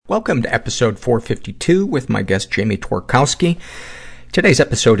Welcome to episode 452 with my guest Jamie Tworksowski. Today's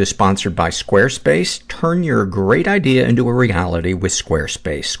episode is sponsored by Squarespace. Turn your great idea into a reality with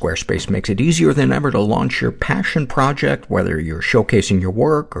Squarespace. Squarespace makes it easier than ever to launch your passion project, whether you're showcasing your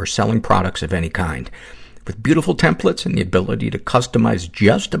work or selling products of any kind. With beautiful templates and the ability to customize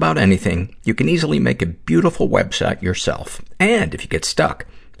just about anything, you can easily make a beautiful website yourself. And if you get stuck,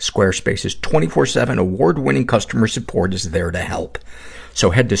 Squarespace's 24/7 award-winning customer support is there to help.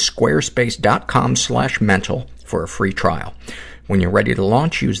 So head to squarespace.com/mental for a free trial. When you're ready to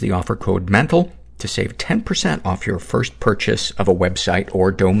launch, use the offer code MENTAL to save 10% off your first purchase of a website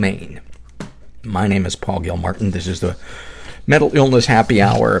or domain. My name is Paul Gilmartin. This is the Mental Illness Happy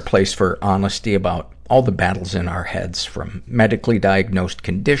Hour, a place for honesty about all the battles in our heads, from medically diagnosed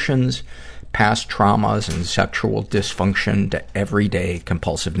conditions, past traumas, and sexual dysfunction to everyday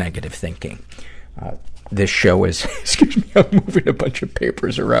compulsive negative thinking. This show is, excuse me, I'm moving a bunch of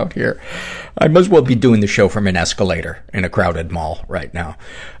papers around here. I must well be doing the show from an escalator in a crowded mall right now.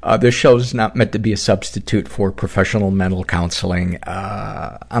 This show is not meant to be a substitute for professional mental counseling.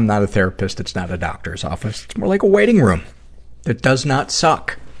 I'm not a therapist. It's not a doctor's office. It's more like a waiting room that does not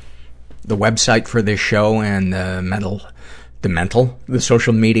suck. The website for this show and the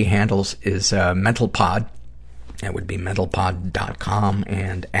social media handles is mentalpod. That would be mentalpod.com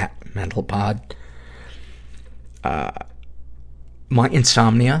and @mentalpod. My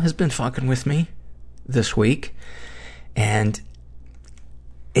insomnia has been fucking with me this week. And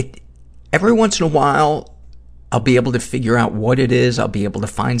every once in a while, I'll be able to figure out what it is. I'll be able to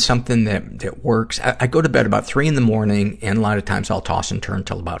find something that works. I go to bed about 3 in the morning, and a lot of times I'll toss and turn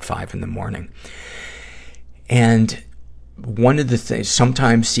till about 5 in the morning. And one of the things,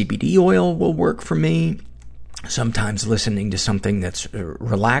 sometimes CBD oil will work for me. Sometimes listening to something that's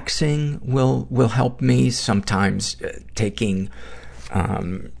relaxing will help me. Sometimes taking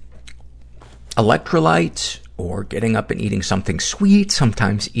electrolytes or getting up and eating something sweet.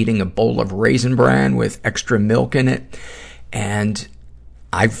 Sometimes eating a bowl of Raisin Bran with extra milk in it. And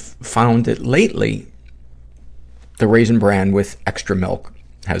I've found that lately the Raisin Bran with extra milk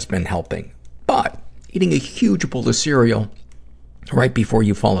has been helping. But eating a huge bowl of cereal right before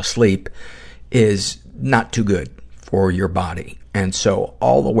you fall asleep is not too good for your body. And so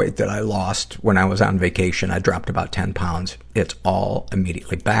all the weight that I lost when I was on vacation, I dropped about 10 pounds. It's all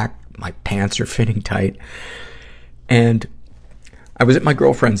immediately back. My pants are fitting tight. And I was at my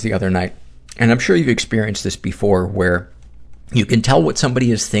girlfriend's the other night, and I'm sure you've experienced this before, where you can tell what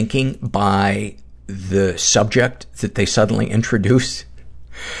somebody is thinking by the subject that they suddenly introduce.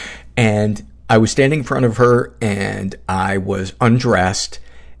 And I was standing in front of her, and I was undressed,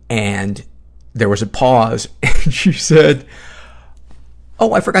 and there was a pause, and she said,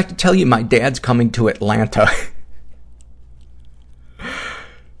 "Oh, I forgot to tell you, my dad's coming to Atlanta."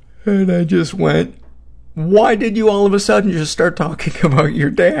 And I just went, why did you all of a sudden just start talking about your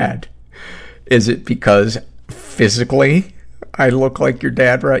dad? Is it because physically I look like your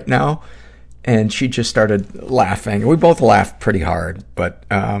dad right now? And she just started laughing. We both laughed pretty hard, but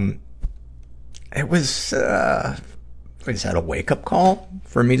it was, is that a wake-up call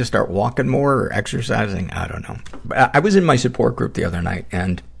for me to start walking more or exercising? I don't know. But I was in my support group the other night,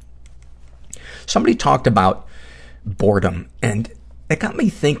 and somebody talked about boredom, and it got me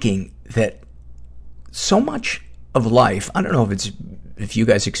thinking that so much of life, I don't know if you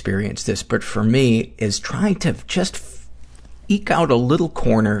guys experience this, but for me, is trying to just eke out a little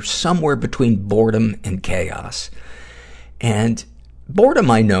corner somewhere between boredom and chaos. And boredom,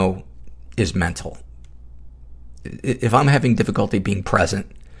 I know, is mental. If I'm having difficulty being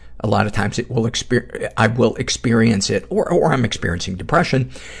present, a lot of times I will experience it, or I'm experiencing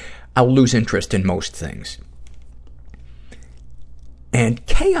depression, I'll lose interest in most things. And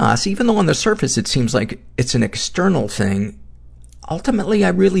chaos, even though on the surface it seems like it's an external thing, ultimately I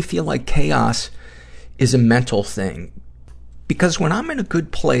really feel like chaos is a mental thing. Because when I'm in a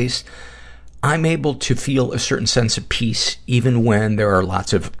good place, I'm able to feel a certain sense of peace even when there are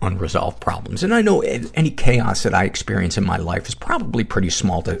lots of unresolved problems. And I know any chaos that I experience in my life is probably pretty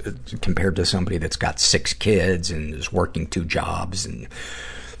small compared to somebody that's got 6 kids and is working 2 jobs, and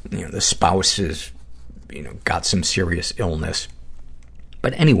the spouse is, got some serious illness.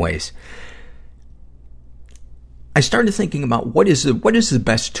 But anyways, I started thinking about what is the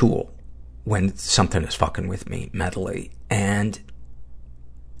best tool when something is fucking with me mentally, and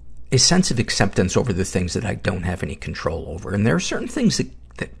a sense of acceptance over the things that I don't have any control over. And there are certain things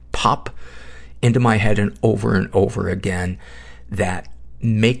that pop into my head and over again that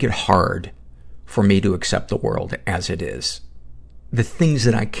make it hard for me to accept the world as it is. The things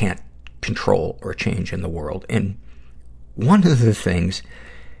that I can't control or change in the world. And one of the things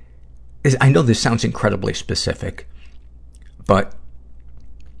I know this sounds incredibly specific, but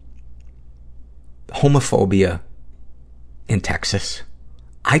homophobia in Texas.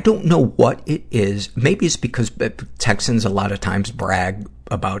 I don't know what it is. Maybe it's because Texans a lot of times brag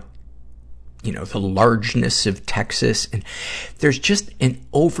about, the largeness of Texas. And there's just an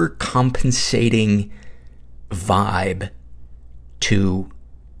overcompensating vibe to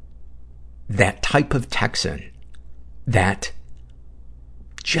that type of Texan that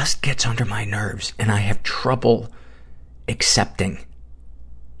just gets under my nerves. And I have trouble accepting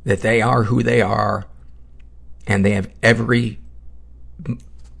that they are who they are and they have every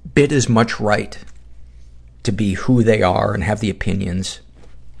bit as much right to be who they are and have the opinions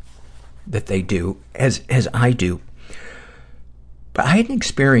that they do as I do. But I had an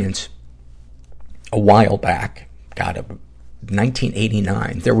experience a while back,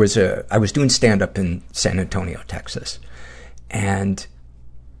 1989. I was doing stand-up in San Antonio, Texas. And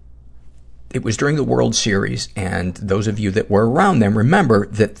it was during the World Series, and those of you that were around them remember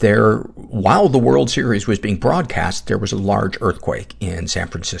that while the World Series was being broadcast, there was a large earthquake in San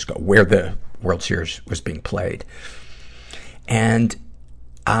Francisco where the World Series was being played. And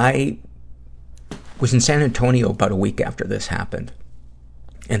I was in San Antonio about a week after this happened.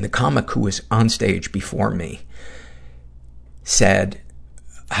 And the comic who was on stage before me said,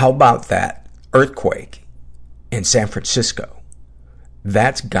 "How about that earthquake in San Francisco?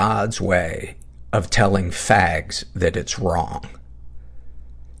 That's God's way of telling fags that it's wrong."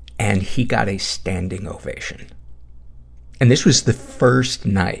 And he got a standing ovation. And this was the first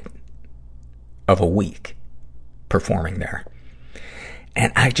night of a week performing there.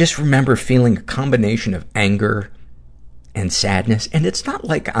 And I just remember feeling a combination of anger and sadness. And it's not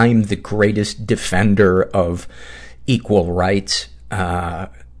like I'm the greatest defender of equal rights,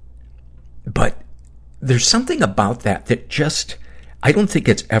 but there's something about that just, I don't think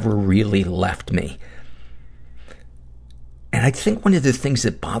it's ever really left me. And I think one of the things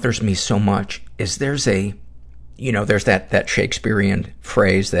that bothers me so much is there's that Shakespearean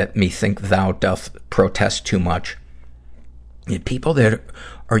phrase that "methink thou doth protest too much." And people that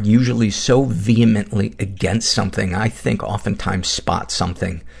are usually so vehemently against something, I think oftentimes spot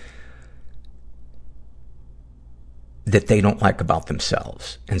something that they don't like about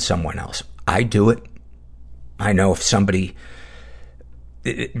themselves and someone else. I do it. I know if somebody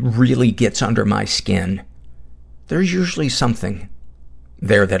it really gets under my skin, there's usually something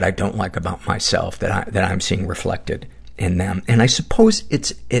there that I don't like about myself that I'm seeing reflected in them. And I suppose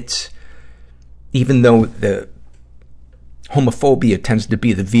it's even though the homophobia tends to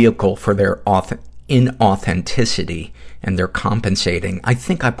be the vehicle for their inauthenticity and their compensating, I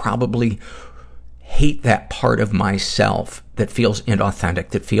think I probably hate that part of myself that feels inauthentic,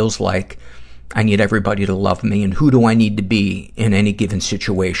 that feels like I need everybody to love me, and who do I need to be in any given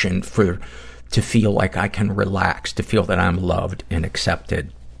situation to feel like I can relax, to feel that I'm loved and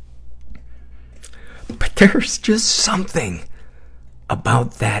accepted. But there's just something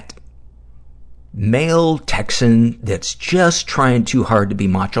about that male Texan that's just trying too hard to be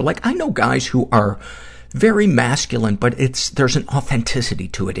macho. Like, I know guys who are very masculine, but there's an authenticity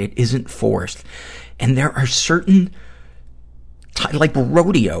to it. It isn't forced. And there are certain, like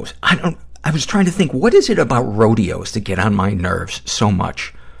rodeos. I was trying to think, what is it about rodeos that get on my nerves so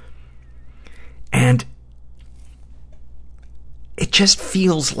much? And it just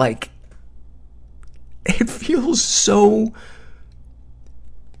feels like, it feels so,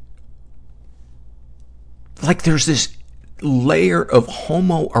 like there's this layer of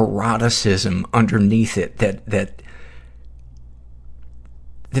homoeroticism underneath it that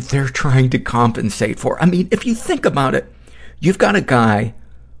they're trying to compensate for. I mean, if you think about it, you've got a guy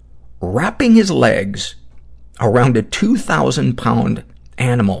wrapping his legs around a 2,000-pound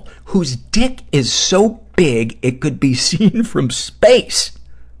animal whose dick is so big it could be seen from space.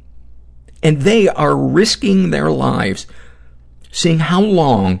 And they are risking their lives seeing how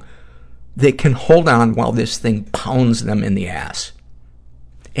long they can hold on while this thing pounds them in the ass.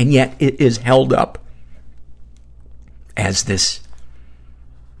 And yet it is held up as this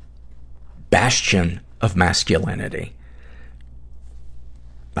bastion of masculinity.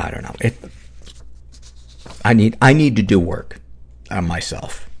 I don't know. I need to do work on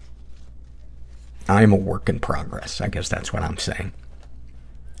myself. I'm a work in progress. I guess that's what I'm saying.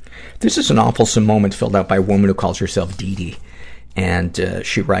 This is an awfulsome moment filled out by a woman who calls herself Dee Dee. And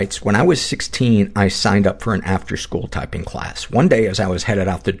she writes, "When I was 16, I signed up for an after-school typing class. One day, as I was headed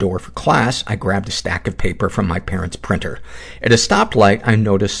out the door for class, I grabbed a stack of paper from my parents' printer. At a stoplight, I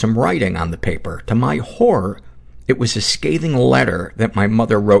noticed some writing on the paper. To my horror, It was a scathing letter that my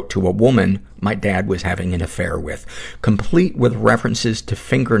mother wrote to a woman my dad was having an affair with, complete with references to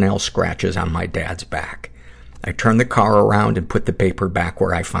fingernail scratches on my dad's back. I turned the car around and put the paper back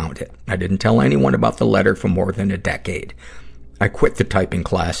where I found it. I didn't tell anyone about the letter for more than a decade. I quit the typing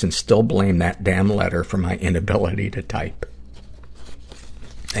class and still blame that damn letter for my inability to type.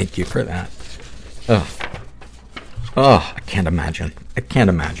 Thank you for that. I can't imagine.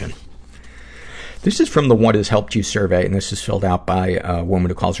 This is from the What Has Helped You survey, and this is filled out by a woman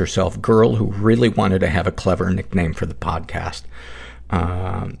who calls herself Girl, who really wanted to have a clever nickname for the podcast.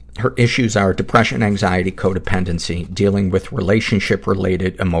 Her issues are depression, anxiety, codependency, dealing with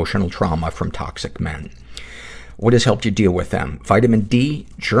relationship-related emotional trauma from toxic men. What has helped you deal with them? Vitamin D,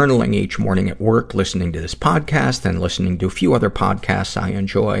 journaling each morning at work, listening to this podcast, and listening to a few other podcasts I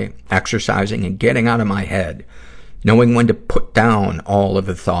enjoy, exercising and getting out of my head, knowing when to put down all of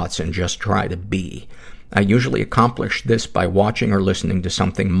the thoughts and just try to be. I usually accomplish this by watching or listening to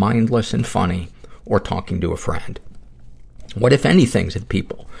something mindless and funny, or talking to a friend. What, if any, things have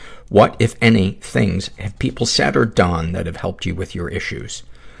people said or done that have helped you with your issues?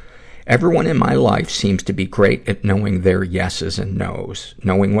 Everyone in my life seems to be great at knowing their yeses and nos,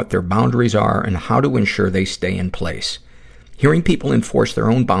 knowing what their boundaries are and how to ensure they stay in place. Hearing people enforce their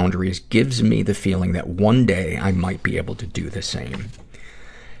own boundaries gives me the feeling that one day I might be able to do the same.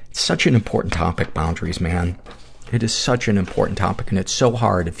 It's such an important topic, boundaries, man. It is such an important topic, and it's so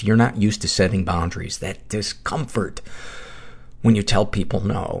hard if you're not used to setting boundaries. That discomfort when you tell people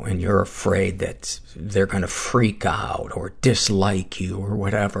no, and you're afraid that they're gonna freak out or dislike you or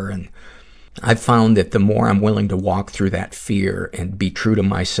whatever. And I've found that the more I'm willing to walk through that fear and be true to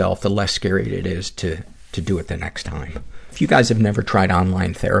myself, the less scary it is to do it the next time. If you guys have never tried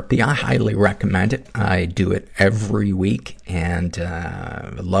online therapy, I highly recommend it. I do it every week, and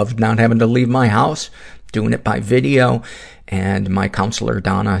love not having to leave my house, doing it by video. And my counselor,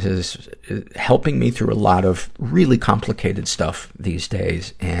 Donna, is helping me through a lot of really complicated stuff these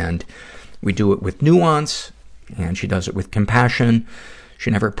days. And we do it with nuance, and she does it with compassion.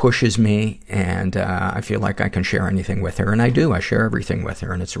 She never pushes me, and I feel like I can share anything with her, and I do. I share everything with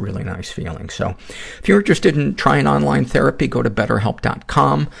her, and it's a really nice feeling. So if you're interested in trying online therapy, go to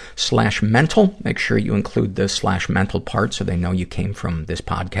betterhelp.com/mental. Make sure you include the /mental part so they know you came from this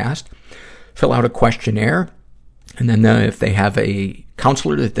podcast. Fill out a questionnaire, and then if they have a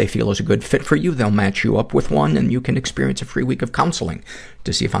counselor that they feel is a good fit for you, they'll match you up with one, and you can experience a free week of counseling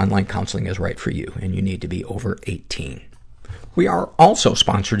to see if online counseling is right for you, and you need to be over 18. We are also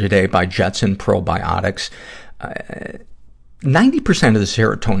sponsored today by Jetson Probiotics. 90% of the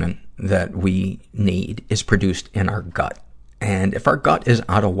serotonin that we need is produced in our gut. And if our gut is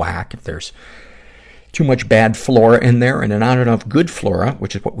out of whack, if there's too much bad flora in there and not enough good flora,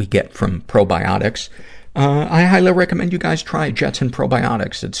 which is what we get from probiotics, I highly recommend you guys try Jetson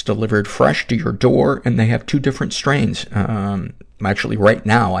Probiotics. It's delivered fresh to your door, and they have 2 different strains. Actually, right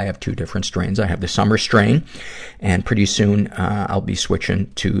now, I have 2 different strains. I have the summer strain, and pretty soon, I'll be switching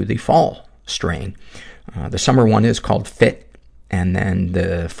to the fall strain. The summer one is called Fit, and then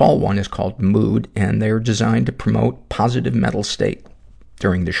the fall one is called Mood, and they're designed to promote positive mental state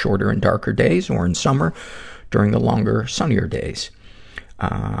during the shorter and darker days, or in summer, during the longer, sunnier days.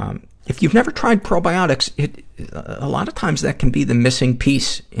 If you've never tried probiotics, a lot of times that can be the missing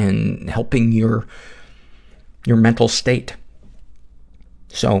piece in helping your mental state.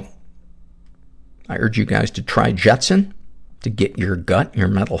 So, I urge you guys to try Jetson to get your gut, your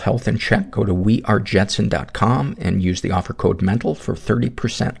mental health in check. Go to wearejetson.com and use the offer code MENTAL for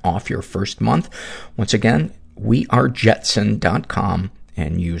 30% off your first month. Once again, wearejetson.com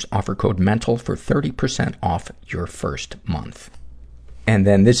and use offer code MENTAL for 30% off your first month. And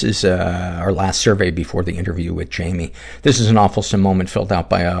then this is our last survey before the interview with Jamie. This is an awfulsome moment filled out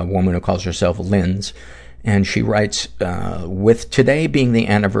by a woman who calls herself Linz. And she writes, with today being the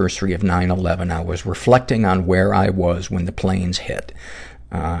anniversary of 9/11, I was reflecting on where I was when the planes hit.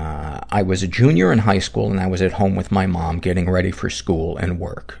 I was a junior in high school, and I was at home with my mom getting ready for school and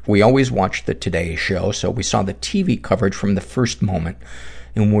work. We always watched the Today Show, so we saw the TV coverage from the first moment,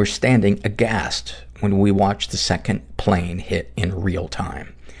 and we're standing aghast when we watched the second plane hit in real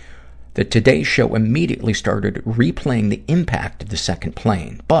time. The Today Show immediately started replaying the impact of the second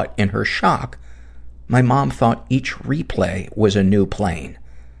plane, but in her shock, my mom thought each replay was a new plane.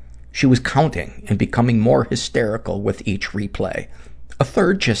 She was counting and becoming more hysterical with each replay. A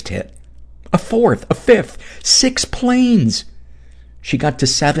third just hit. A fourth, a fifth, 6 planes. She got to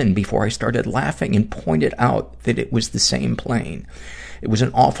 7 before I started laughing and pointed out that it was the same plane. It was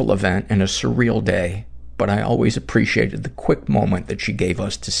an awful event and a surreal day, but I always appreciated the quick moment that she gave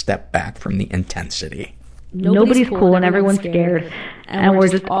us to step back from the intensity. nobody's cool and everyone's scared. And we're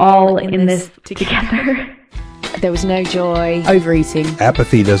just all in this together. There was no joy. Overeating.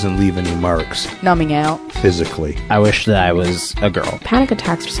 Apathy doesn't leave any marks. Numbing out. Physically. I wish that I was a girl. Panic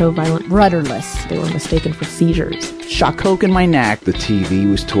attacks were so violent. Rudderless. They were mistaken for seizures. Shot coke in my neck. The TV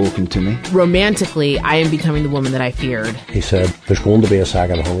was talking to me. Romantically, I am becoming the woman that I feared. He said, there's going to be a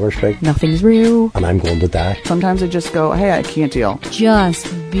second hunger strike. Nothing's real. And I'm going to die. Sometimes I just go, hey, I can't deal. Just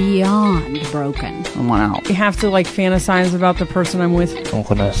beyond broken. I want out. You have to fantasize about the person I'm with. I'm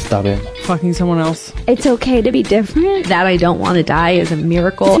gonna stop it. Fucking someone else. It's okay to be different. That I don't want to die is a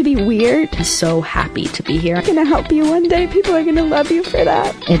miracle. To be weird. I'm so happy to be here. I'm gonna help you one day. People are gonna love you for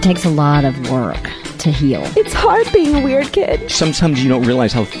that. It takes a lot of work to heal. It's hard being a weird kid. Sometimes you don't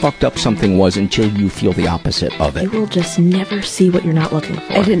realize how fucked up something was until you feel the opposite of it. You will just never see what you're not looking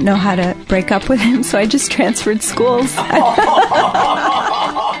for. I didn't know how to break up with him, so I just transferred schools.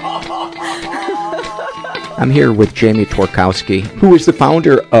 I'm here with Jamie Tworksowski, who is the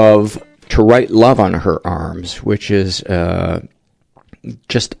founder of To Write Love on Her Arms, which is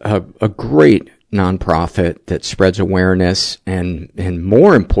just a great nonprofit that spreads awareness and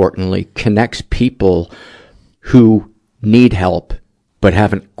more importantly, connects people who need help but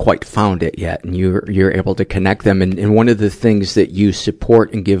haven't quite found it yet. And you're able to connect them. And one of the things that you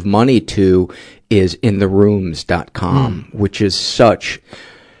support and give money to is intherooms.com, which is such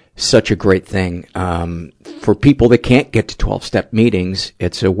a great thing. For people that can't get to 12-step meetings,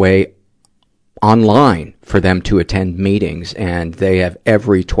 it's a way online for them to attend meetings, and they have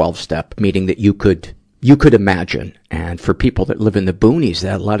every 12-step meeting that you could imagine. And for people that live in the boonies,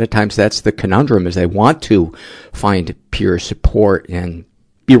 that a lot of times that's the conundrum, is they want to find peer support and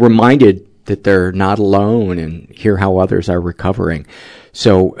be reminded that they're not alone and hear how others are recovering.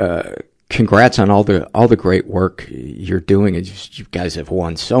 So, congrats on all the great work you're doing. You guys have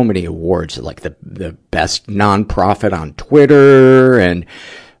won so many awards, like the best nonprofit on Twitter, and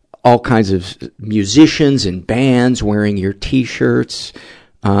all kinds of musicians and bands wearing your T-shirts.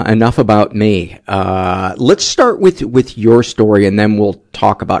 Enough about me. Let's start with your story, and then we'll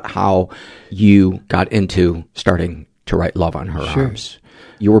talk about how you got into starting To Write Love on Her Arms.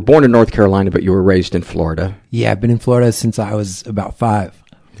 You were born in North Carolina, but you were raised in Florida. Yeah, I've been in Florida since I was about 5.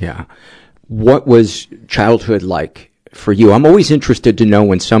 Yeah. What was childhood like for you? I'm always interested to know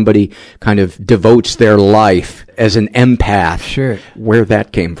when somebody kind of devotes their life as an empath, where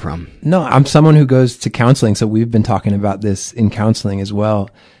that came from. No, I'm someone who goes to counseling, so we've been talking about this in counseling as well.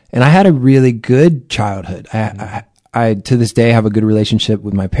 And I had a really good childhood. I to this day have a good relationship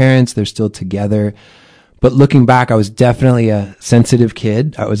with my parents. They're still together. But looking back, I was definitely a sensitive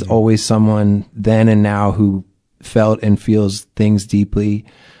kid. I was always someone then and now who felt and feels things deeply.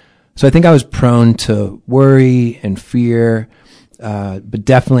 So I think I was prone to worry and fear, but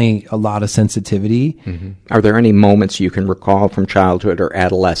definitely a lot of sensitivity. Mm-hmm. Are there any moments you can recall from childhood or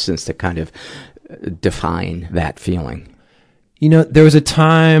adolescence that kind of define that feeling? You know, there was a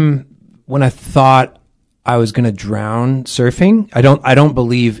time when I thought I was going to drown surfing. I don't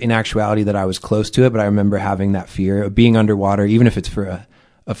believe in actuality that I was close to it, but I remember having that fear of being underwater, even if it's for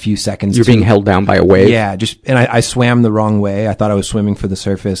a few seconds. You're being held down by a wave? Yeah, and I swam the wrong way. I thought I was swimming for the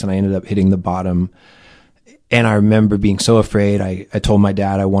surface, and I ended up hitting the bottom. And I remember being so afraid. I told my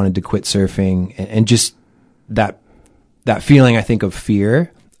dad I wanted to quit surfing, and just that feeling, I think, of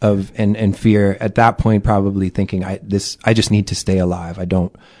fear and fear at that point, probably thinking I just need to stay alive.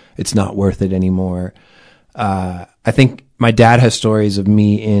 It's not worth it anymore. I think my dad has stories of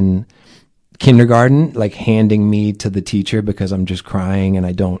me in kindergarten, like handing me to the teacher because I'm just crying and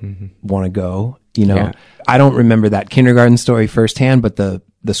I don't want to go, Yeah. I don't remember that kindergarten story firsthand, but the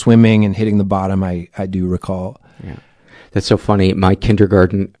swimming and hitting the bottom, I do recall. Yeah. That's so funny. My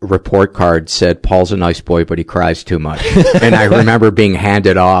kindergarten report card said, Paul's a nice boy, but he cries too much. And I remember being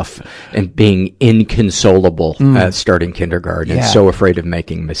handed off and being inconsolable starting kindergarten and so afraid of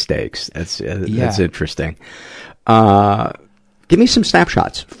making mistakes. That's interesting. Give me some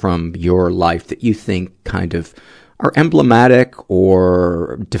snapshots from your life that you think kind of are emblematic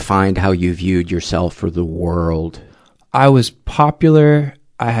or defined how you viewed yourself or the world. I was popular.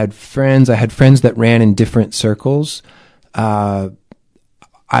 I had friends that ran in different circles. I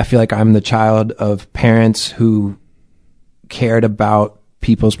feel like I'm the child of parents who cared about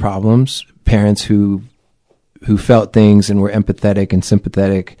people's problems, parents who felt things and were empathetic and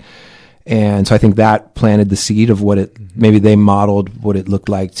sympathetic. And so I think that planted the seed of maybe they modeled what it looked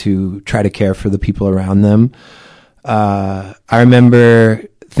like to try to care for the people around them. I remember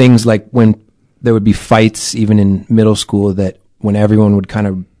things like when there would be fights, even in middle school, that when everyone would kind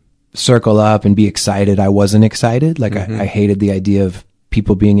of circle up and be excited, I wasn't excited. Like I hated the idea of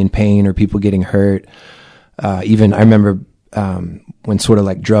people being in pain or people getting hurt. Even I remember when sort of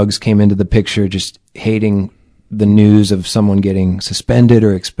like drugs came into the picture, just hating the news of someone getting suspended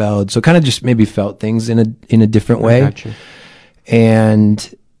or expelled. So kind of just maybe felt things in a different way. Gotcha.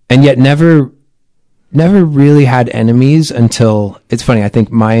 And yet never really had enemies until, it's funny, I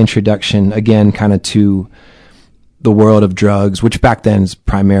think my introduction again kind of to the world of drugs, which back then is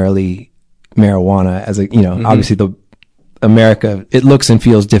primarily marijuana, as a, obviously America, it looks and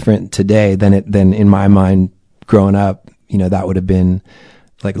feels different today than in my mind growing up. That would have been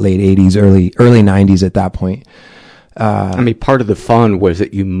like late 80s, early 90s at that point. I mean, part of the fun was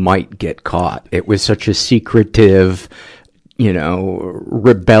that you might get caught. It was such a secretive,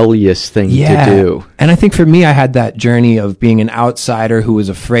 rebellious thing to do. And I think for me, I had that journey of being an outsider who was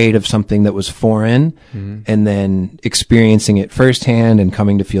afraid of something that was foreign, and then experiencing it firsthand and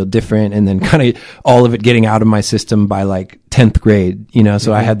coming to feel different, and then kind of all of it getting out of my system by like 10th grade,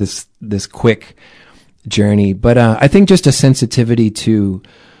 so I had this quick journey. But I think just a sensitivity to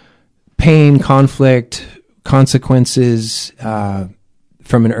pain, conflict, consequences,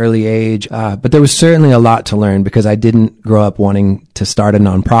 from an early age. But there was certainly a lot to learn because I didn't grow up wanting to start a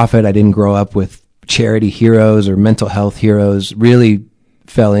nonprofit. I didn't grow up with charity heroes or mental health heroes. Really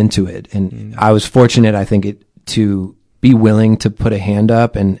fell into it. And I was fortunate, I think, to be willing to put a hand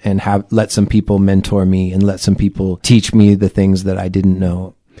up and let some people mentor me and let some people teach me the things that I didn't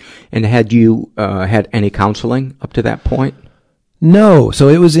know. And had you had any counseling up to that point? No. So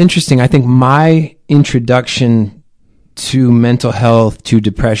it was interesting. I think my introduction to mental health, to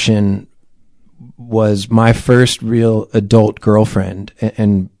depression, was my first real adult girlfriend.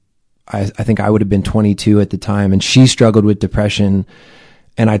 And I think I would have been 22 at the time, and she struggled with depression,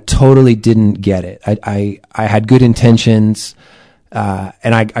 and I totally didn't get it. I had good intentions,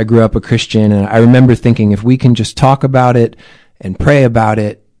 and I grew up a Christian, and I remember thinking, if we can just talk about it and pray about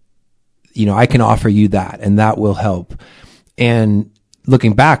it, I can offer you that, and that will help. And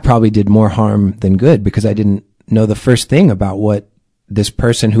looking back, probably did more harm than good, because I didn't know the first thing about what this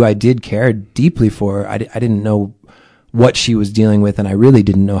person who I did care deeply for, I didn't know what she was dealing with, and I really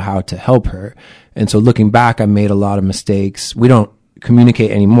didn't know how to help her. And so looking back, I made a lot of mistakes. We don't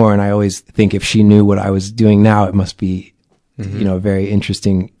communicate anymore, and I always think if she knew what I was doing now, it must be, a very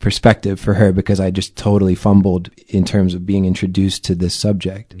interesting perspective for her, because I just totally fumbled in terms of being introduced to this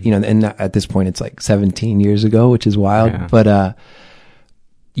subject. And at this point, it's like 17 years ago, which is wild. Yeah. But,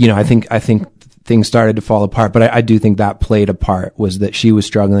 I think things started to fall apart, but I do think that played a part, was that she was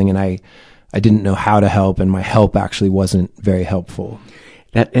struggling and I didn't know how to help, and my help actually wasn't very helpful.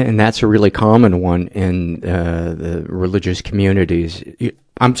 That's a really common one in the religious communities.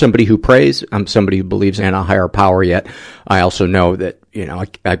 I'm somebody who prays. I'm somebody who believes in a higher power, yet I also know that,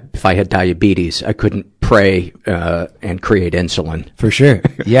 if I had diabetes, I couldn't pray and create insulin. For sure.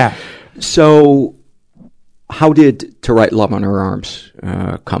 Yeah. So how did To Write Love on Her Arms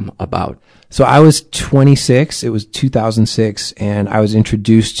come about? So I was 26. It was 2006, and I was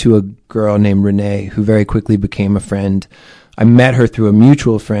introduced to a girl named Renee, who very quickly became a friend. I met her through a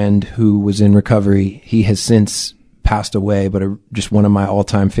mutual friend who was in recovery. He has since passed away, but just one of my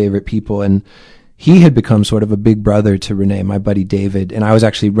all-time favorite people. And he had become sort of a big brother to Renee, my buddy David. And I was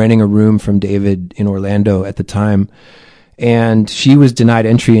actually renting a room from David in Orlando at the time. And she was denied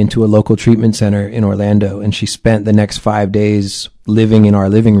entry into a local treatment center in Orlando, and she spent the next 5 days living in our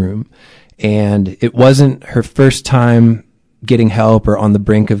living room. And it wasn't her first time getting help or on the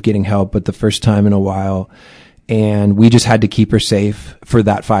brink of getting help, but the first time in a while. And we just had to keep her safe for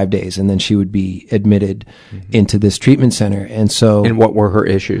that 5 days, and then she would be admitted into this treatment center. And so, and what were her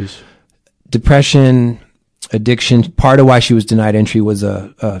issues? Depression, addiction. Part of why she was denied entry was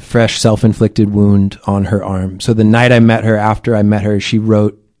a fresh self-inflicted wound on her arm. So the night I met her, after I met her, she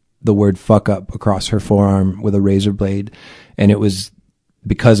wrote the word "fuck up" across her forearm with a razor blade. And it was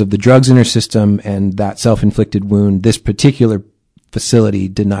because of the drugs in her system and that self-inflicted wound, this particular facility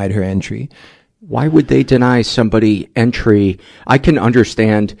denied her entry. Why would they deny somebody entry? I can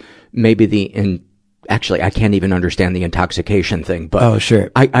understand maybe actually, I can't even understand the intoxication thing, but oh,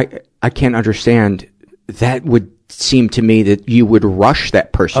 sure. I can't understand. That would seem to me that you would rush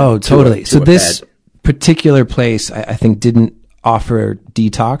that person. Oh, totally. So this particular place, I think, didn't offer an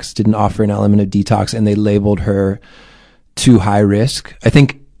element of detox, and they labeled her too high risk. I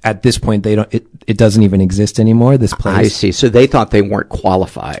think at this point it doesn't even exist anymore, this place. I see. So they thought they weren't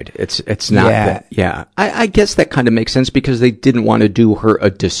qualified. It's not that. Yeah. I guess that kind of makes sense, because they didn't want to do her a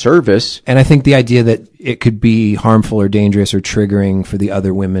disservice. And I think the idea that it could be harmful or dangerous or triggering for the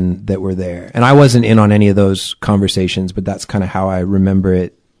other women that were there. And I wasn't in on any of those conversations, but that's kind of how I remember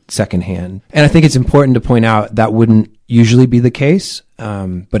it secondhand. And I think it's important to point out that wouldn't usually be the case.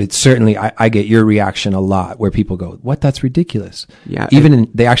 But it's certainly, I get your reaction a lot where people go, what? That's ridiculous. Yeah.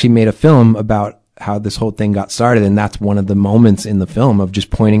 They actually made a film about how this whole thing got started. And that's one of the moments in the film of just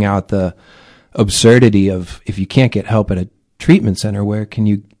pointing out the absurdity of, if you can't get help at a treatment center, where can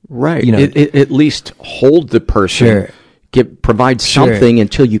you, right. You know, at least hold the person, sure. Provide something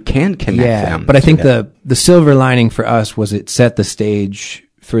until you can connect them. But I think the silver lining for us was it set the stage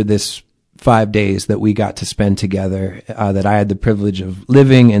for this 5 days that we got to spend together, that I had the privilege of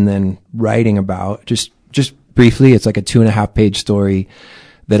living and then writing about. Just briefly, it's like a 2.5 page story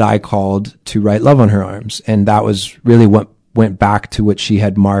that I called To Write Love on Her Arms. And that was really what went back to what she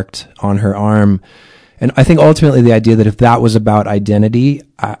had marked on her arm. And I think ultimately the idea that if that was about identity,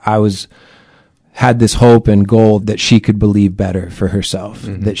 I had this hope and goal that she could believe better for herself,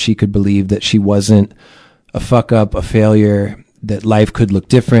 that she could believe that she wasn't a fuck up, a failure, that life could look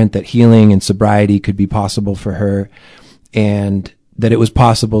different, that healing and sobriety could be possible for her, and that it was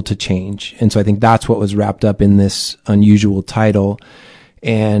possible to change. And so I think that's what was wrapped up in this unusual title.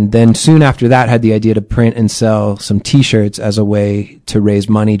 And then soon after that, had the idea to print and sell some t-shirts as a way to raise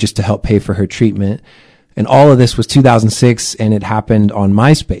money just to help pay for her treatment. And all of this was 2006, and it happened on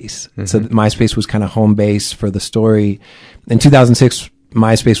MySpace. So MySpace was kind of home base for the story. In 2006,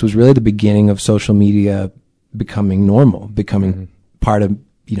 MySpace was really the beginning of social media becoming normal, becoming part of,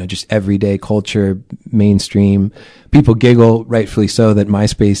 just everyday culture, mainstream. People giggle, rightfully so, that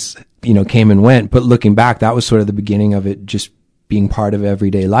MySpace, came and went. But looking back, that was sort of the beginning of it just being part of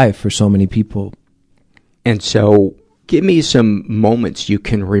everyday life for so many people. And so give me some moments you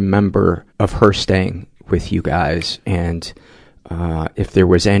can remember of her staying with you guys, and if there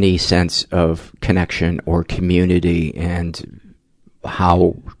was any sense of connection or community, and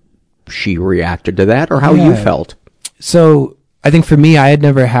how she reacted to that, or how you felt. So I think for me, I had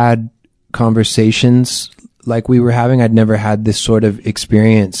never had conversations like we were having. I'd never had this sort of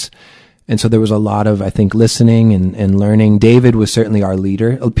experience. And so there was a lot of, I think, listening and learning. David was certainly our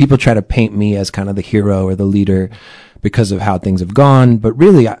leader. People try to paint me as kind of the hero or the leader because of how things have gone. But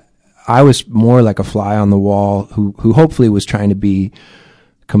really, I was more like a fly on the wall who hopefully was trying to be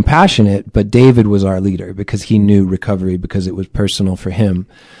compassionate, but David was our leader because he knew recovery, because it was personal for him.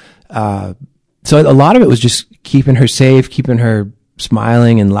 So a lot of it was just keeping her safe, keeping her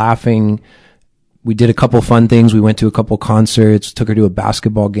smiling and laughing. We did a couple fun things. We went to a couple concerts, took her to a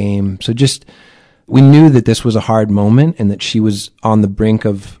basketball game. So we knew that this was a hard moment, and that she was on the brink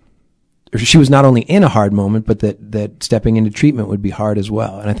of, or she was not only in a hard moment, but that stepping into treatment would be hard as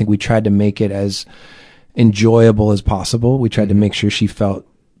well. And I think we tried to make it as enjoyable as possible. We tried to make sure she felt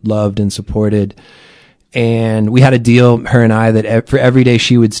loved and supported. And we had a deal, her and I, that for every day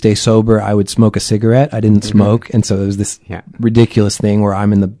she would stay sober, I would smoke a cigarette. I didn't smoke. And so it was this ridiculous thing where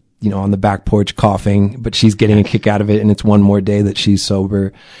I'm in the, on the back porch coughing, but she's getting a kick out of it. And it's one more day that she's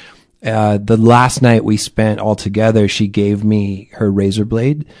sober. The last night we spent all together, she gave me her razor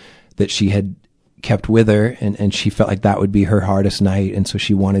blade that she had kept with her, and she felt like that would be her hardest night. And so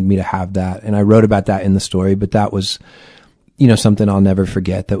she wanted me to have that. And I wrote about that in the story, but that was, something I'll never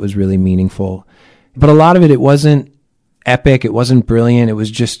forget. That was really meaningful. But a lot of it wasn't epic. It wasn't brilliant. It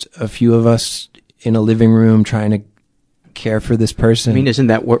was just a few of us in a living room trying to care for this person. I mean, isn't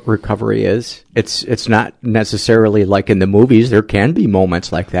that what recovery is? It's not necessarily like in the movies. There can be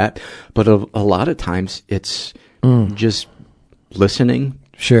moments like that, but a lot of times it's just listening.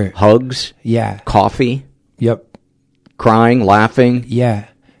 Sure. Hugs. Yeah. Coffee. Yep. Crying, laughing. Yeah.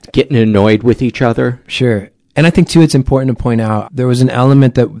 Getting annoyed with each other. Sure. And I think too, it's important to point out there was an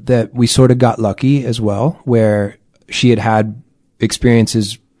element that we sort of got lucky as well, where she had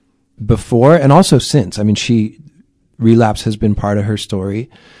experiences before and also since. I mean, relapse has been part of her story.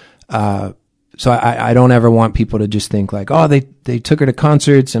 So I don't ever want people to just think like, oh, they took her to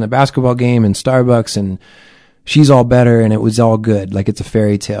concerts and a basketball game and Starbucks and she's all better and it was all good. Like it's a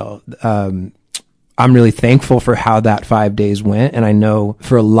fairy tale. I'm really thankful for how that 5 days went. And I know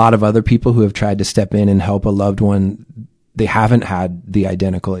for a lot of other people who have tried to step in and help a loved one, they haven't had the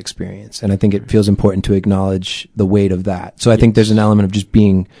identical experience. And I think it feels important to acknowledge the weight of that. So I think there's an element of just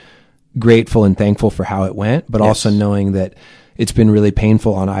being grateful and thankful for how it went, but also knowing that it's been really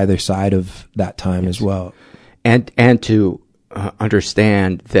painful on either side of that time as well. And to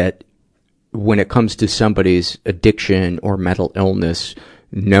understand that when it comes to somebody's addiction or mental illness,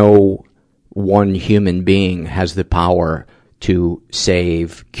 no one human being has the power to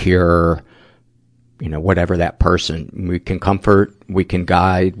save, cure, whatever that person. We can comfort, we can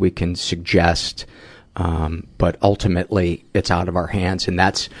guide, we can suggest, but ultimately it's out of our hands. And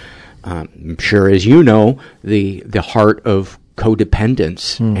that's, I'm sure as you know, the heart of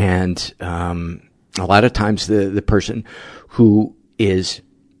codependence. And a lot of times the person who is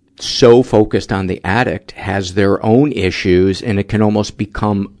so focused on the addict has their own issues, and it can almost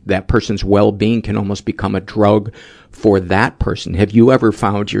become, that person's well-being can almost become a drug for that person. Have you ever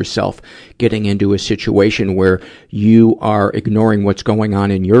found yourself getting into a situation where you are ignoring what's going on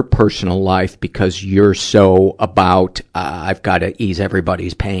in your personal life because you're so about, I've got to ease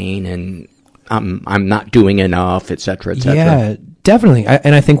everybody's pain, and I'm not doing enough, et cetera, et cetera? Yeah, definitely.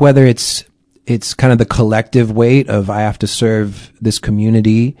 And I think whether it's kind of the collective weight of I have to serve this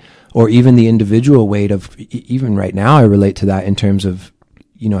community, or even the individual weight of, even right now I relate to that in terms of,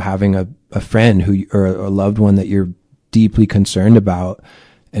 having a friend or a loved one that you're deeply concerned about,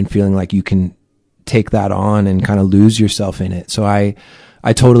 and feeling like you can take that on and kind of lose yourself in it. So I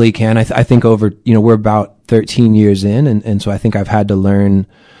totally can. I think over, we're about 13 years in, and so I think I've had to learn,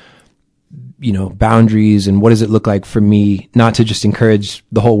 boundaries, and what does it look like for me not to just encourage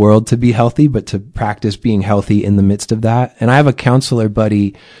the whole world to be healthy, but to practice being healthy in the midst of that. And I have a counselor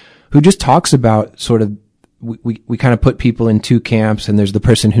buddy who just talks about sort of, we kind of put people in two camps, and there's the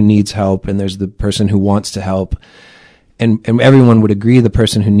person who needs help and there's the person who wants to help. And everyone would agree the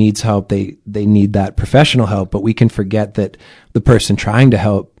person who needs help, they need that professional help, but we can forget that the person trying to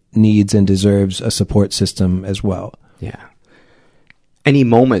help needs and deserves a support system as well. Yeah. Any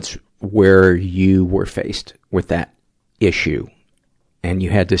moments where you were faced with that issue and you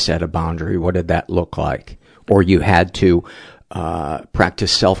had to set a boundary? What did that look like? Or you had to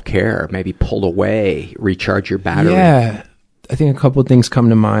practice self-care, maybe pull away, recharge your battery? Yeah, I think a couple of things come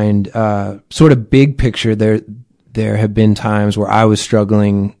to mind. Sort of big picture, there have been times where I was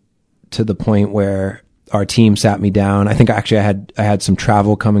struggling to the point where our team sat me down. I think actually I had some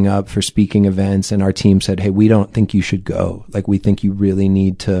travel coming up for speaking events, and our team said, "Hey, we don't think you should go. Like, we think you really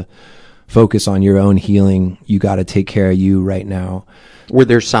need to focus on your own healing. You got to take care of you right now." Were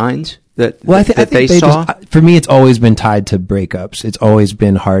there signs that I think they saw? For me, it's always been tied to breakups. It's always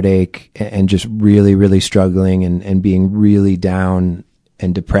been heartache and just really, really struggling and being really down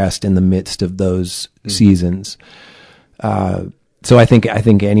and depressed in the midst of those seasons. So I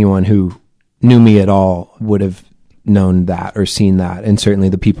think anyone who knew me at all would have known that or seen that. And certainly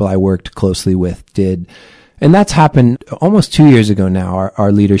the people I worked closely with did. And that's happened almost 2 years ago now.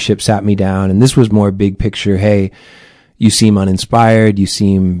 Our leadership sat me down, and this was more big picture. Hey, you seem uninspired. You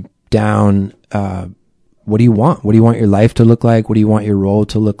seem down. What do you want? What do you want your life to look like? What do you want your role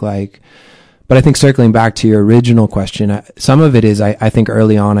to look like? But I think circling back to your original question, some of it is I think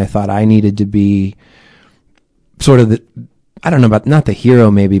early on I thought I needed to be sort of I don't know about, not the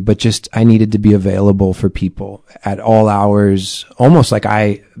hero maybe, but just I needed to be available for people at all hours, almost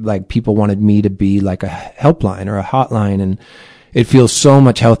like people wanted me to be like a helpline or a hotline. And it feels so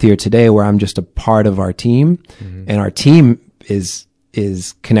much healthier today where I'm just a part of our team, and our team is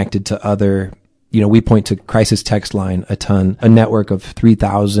connected to other, we point to Crisis Text Line a ton, a network of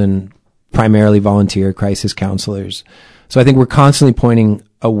 3,000 primarily volunteer crisis counselors. So I think we're constantly pointing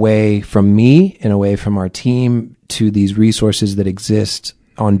away from me and away from our team to these resources that exist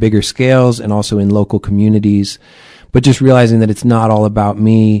on bigger scales and also in local communities, but just realizing that it's not all about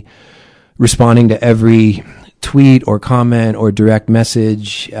me responding to every tweet or comment or direct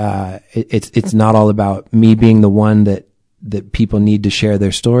message. It's not all about me being the one that people need to share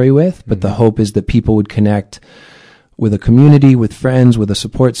their story with, but the hope is that people would connect with a community, with friends, with a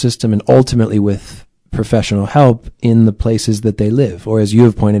support system, and ultimately with professional help in the places that they live. Or as you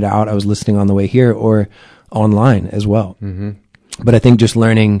have pointed out, I was listening on the way here, or online as well. But I think just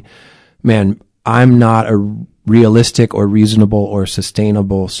learning, man, I'm not a realistic or reasonable or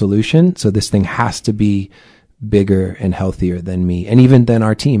sustainable solution. So this thing has to be bigger and healthier than me, and even than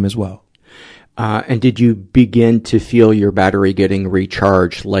our team as well. And did you begin to feel your battery getting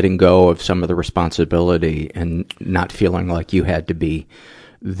recharged, letting go of some of the responsibility and not feeling like you had to be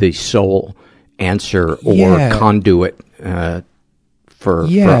the sole answer or conduit for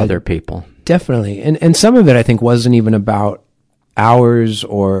other people? Definitely. And some of it I think wasn't even about hours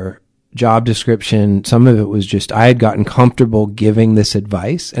or job description. Some of it was just I had gotten comfortable giving this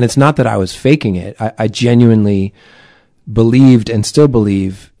advice. And it's not that I was faking it. I genuinely believed and still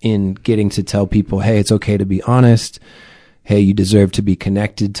believe in getting to tell people, hey, it's okay to be honest. Hey, you deserve to be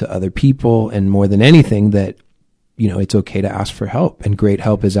connected to other people. And more than anything, that, it's okay to ask for help, and great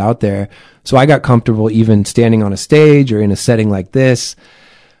help is out there. So I got comfortable even standing on a stage or in a setting like this,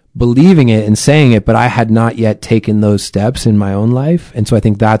 believing it and saying it, but I had not yet taken those steps in my own life. And so I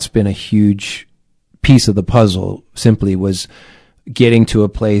think that's been a huge piece of the puzzle, simply was getting to a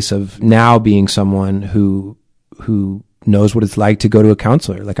place of now being someone who knows what it's like to go to a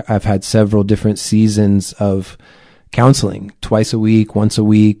counselor. Like, I've had several different seasons of counseling twice a week, once a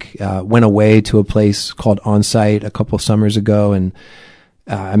week. Went away to a place called Onsite a couple summers ago, and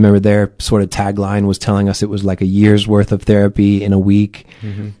I remember their sort of tagline was telling us it was like a year's worth of therapy in a week.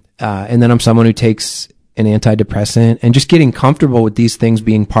 Mm-hmm. And then I'm someone who takes an antidepressant, and just getting comfortable with these things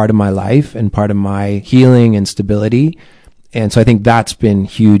being part of my life and part of my healing and stability. And so I think that's been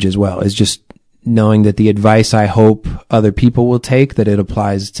huge as well, is just knowing that the advice I hope other people will take, that it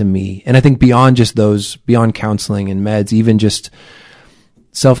applies to me. And I think beyond just those, beyond counseling and meds, even just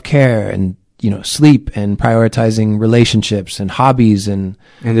self-care and, sleep and prioritizing relationships and hobbies and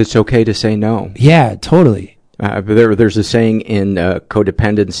it's okay to say no. Yeah, totally. There's a saying in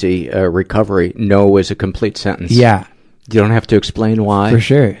codependency recovery, no is a complete sentence. Yeah. You don't have to explain why. For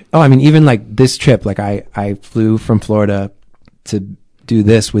sure. Oh, I mean, even like this trip, like I flew from Florida to do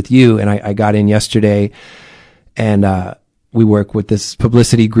this with you, and I got in yesterday, and we work with this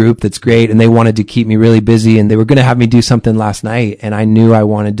publicity group that's great, and they wanted to keep me really busy, and they were going to have me do something last night, and I knew I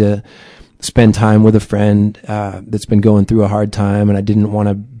wanted to spend time with a friend that's been going through a hard time, and I didn't want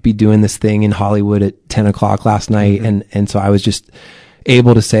to be doing this thing in Hollywood at 10 o'clock last night. Mm-hmm. And so I was just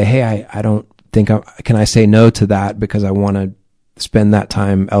able to say, hey, I don't think can I say no to that, because I want to spend that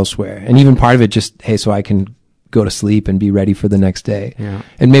time elsewhere. And even part of it just, hey, so I can go to sleep and be ready for the next day. Yeah.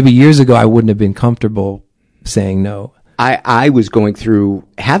 And maybe years ago I wouldn't have been comfortable saying no. I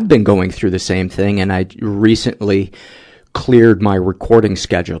have been going through the same thing, and I recently cleared my recording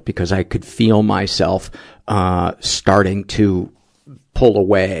schedule because I could feel myself starting to pull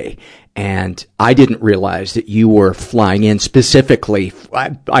away. And I didn't realize that you were flying in specifically.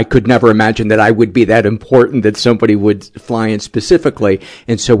 I could never imagine that I would be that important that somebody would fly in specifically.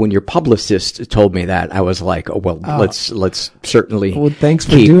 And so when your publicist told me that, I was like, let's certainly thanks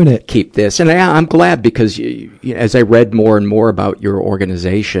for doing it. Keep this. And I'm glad, because as I read more and more about your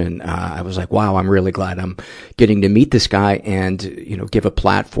organization, I was like, wow, I'm really glad I'm getting to meet this guy and, give a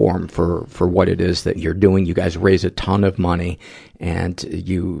platform for what it is that you're doing. You guys raise a ton of money, and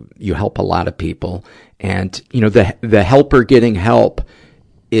you help a lot of people. And, the helper getting help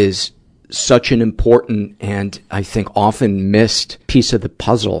is such an important and I think often missed piece of the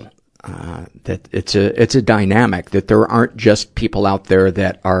puzzle. That it's a dynamic, that there aren't just people out there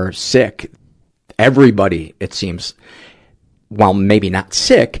that are sick. Everybody, it seems, while maybe not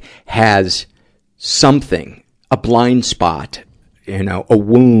sick, has something, a blind spot, a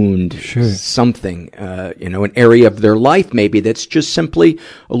wound, sure, something, an area of their life maybe that's just simply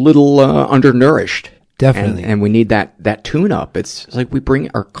a little undernourished. Definitely. And we need that tune-up. It's like we bring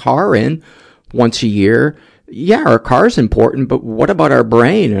our car in once a year. Yeah, our car's important, but what about our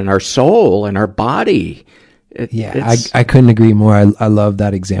brain and our soul and our body? I couldn't agree more. I love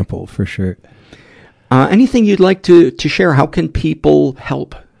that example for sure. Anything you'd like to share? How can people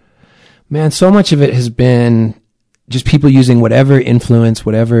help? Man, so much of it has been just people using whatever influence,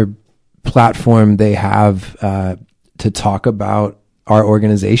 whatever platform they have to talk about our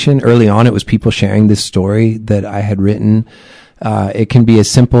organization. Early on, it was people sharing this story that I had written. It can be as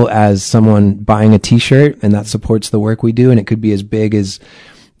simple as someone buying a t-shirt, and that supports the work we do. And it could be as big as,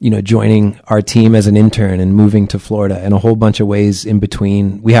 joining our team as an intern and moving to Florida, and a whole bunch of ways in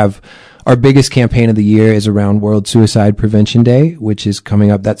between. We have our biggest campaign of the year is around World Suicide Prevention Day, which is coming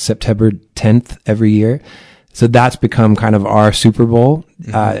up. That's September 10th every year. So that's become kind of our Super Bowl.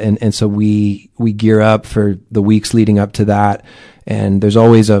 Mm-hmm. And so we gear up for the weeks leading up to that. And there's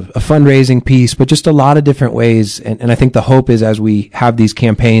always a fundraising piece, but just a lot of different ways. And I think the hope is, as we have these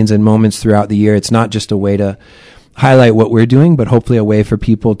campaigns and moments throughout the year, it's not just a way to highlight what we're doing, but hopefully a way for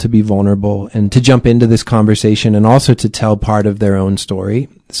people to be vulnerable and to jump into this conversation, and also to tell part of their own story.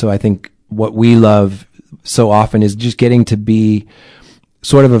 So I think what we love so often is just getting to be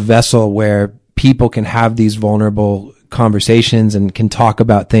sort of a vessel where people can have these vulnerable conversations and can talk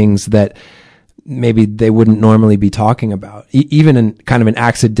about things that maybe they wouldn't normally be talking about. Even in kind of an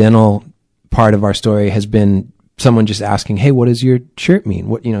accidental part of our story has been someone just asking, hey, what does your shirt mean?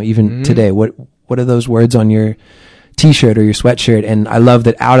 What, even today, what are those words on your t-shirt or your sweatshirt? And I love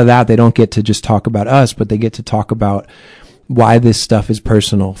that out of that, they don't get to just talk about us, but they get to talk about why this stuff is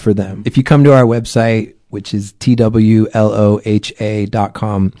personal for them. If you come to our website, which is twloha.com,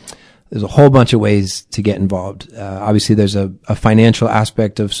 there's a whole bunch of ways to get involved. Obviously, there's a financial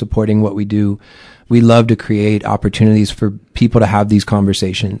aspect of supporting what we do. We love to create opportunities for people to have these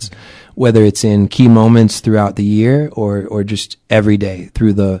conversations, whether it's in key moments throughout the year or just every day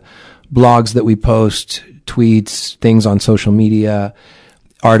through the blogs that we post, tweets, things on social media,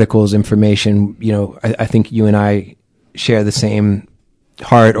 articles, information. I think you and I share the same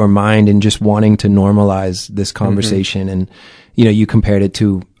heart or mind in just wanting to normalize this conversation. And, you know, you compared it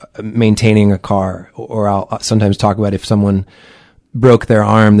to maintaining a car, or I'll sometimes talk about if someone broke their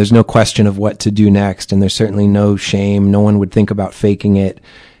arm, there's no question of what to do next. And there's certainly no shame. No one would think about faking it.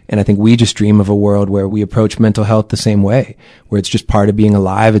 And I think we just dream of a world where we approach mental health the same way, where it's just part of being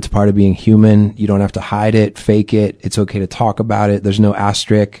alive. It's part of being human. You don't have to hide it, fake it. It's okay to talk about it. There's no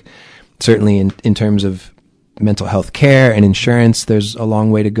asterisk. Certainly in terms of mental health care and insurance, there's a long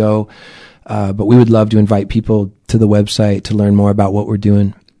way to go. But we would love to invite people to the website to learn more about what we're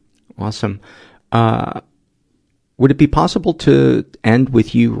doing. Awesome. Would it be possible to end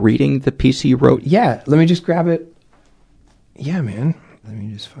with you reading the piece you wrote? Yeah, let me just grab it. Yeah, man. Let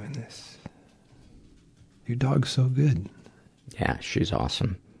me just find this. Your dog's so good. Yeah, she's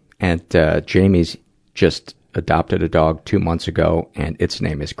awesome. And Jamie's just adopted a dog 2 months ago, and its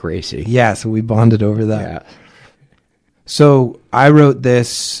name is Gracie. Yeah, so we bonded over that. Yeah. So I wrote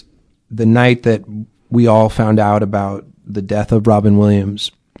this the night that we all found out about the death of Robin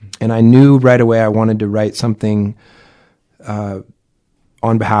Williams. And I knew right away I wanted to write something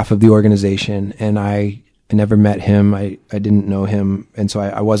on behalf of the organization. And I never met him. I didn't know him. And so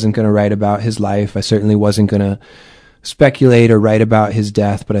I wasn't going to write about his life. I certainly wasn't going to speculate or write about his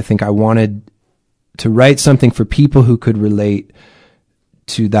death. But I think I wanted to write something for people who could relate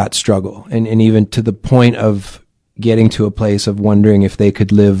to that struggle. And even to the point of getting to a place of wondering if they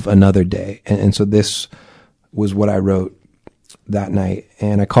could live another day. And so this was what I wrote that night.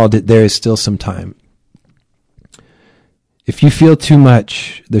 And I called it, There Is Still Some Time. If you feel too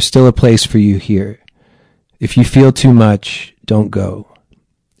much, there's still a place for you here. If you feel too much, don't go.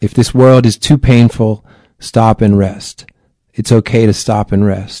 If this world is too painful, stop and rest. It's okay to stop and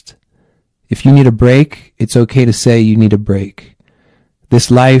rest. If you need a break, it's okay to say you need a break. This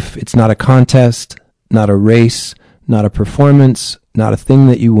life, it's not a contest, not a race, not a performance, not a thing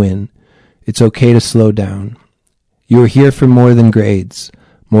that you win. It's okay to slow down. You are here for more than grades,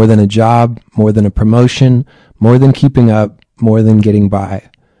 more than a job, more than a promotion, more than keeping up, more than getting by.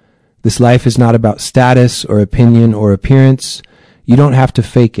 This life is not about status or opinion or appearance. You don't have to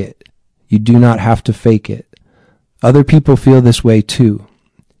fake it. You do not have to fake it. Other people feel this way too.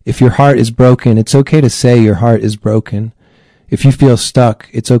 If your heart is broken, it's okay to say your heart is broken. If you feel stuck,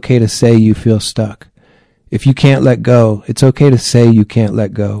 it's okay to say you feel stuck. If you can't let go, it's okay to say you can't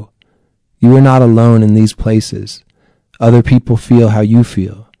let go. You are not alone in these places. Other people feel how you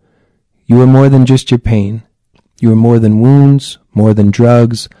feel. You are more than just your pain. You are more than wounds, more than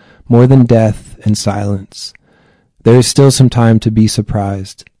drugs, more than death and silence. There is still some time to be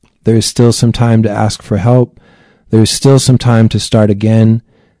surprised. There is still some time to ask for help. There is still some time to start again.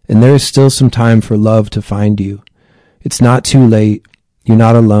 And there is still some time for love to find you. It's not too late. You're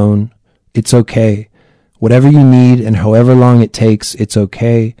not alone. It's okay. Whatever you need and however long it takes, it's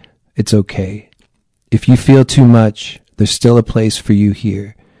okay. It's okay. If you feel too much, there's still a place for you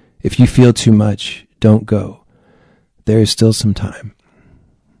here. If you feel too much, don't go. There is still some time.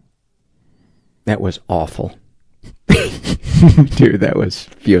 That was awful. Dude, that was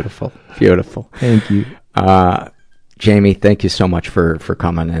beautiful. Beautiful. Thank you. Jamie, thank you so much for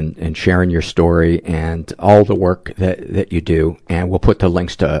coming and sharing your story and all the work that you do. And we'll put the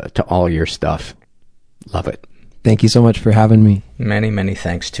links to all your stuff. Love it. Thank you so much for having me. Many, many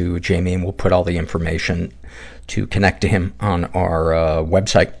thanks to Jamie, and we'll put all the information to connect to him on our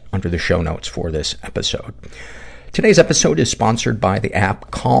website under the show notes for this episode. Today's episode is sponsored by the app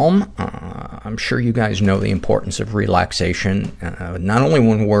Calm. I'm sure you guys know the importance of relaxation, not only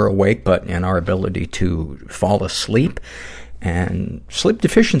when we're awake, but in our ability to fall asleep. And sleep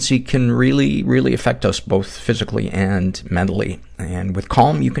deficiency can really, really affect us both physically and mentally. And with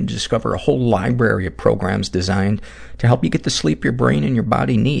Calm, you can discover a whole library of programs designed to help you get the sleep your brain and your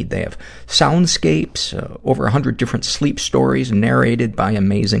body need. They have soundscapes, over 100 different sleep stories narrated by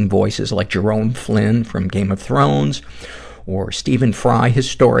amazing voices like Jerome Flynn from Game of Thrones, or Stephen Fry, his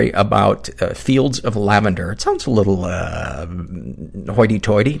story about fields of lavender. It sounds a little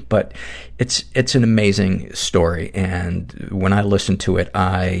hoity-toity, but it's an amazing story. And when I listened to it,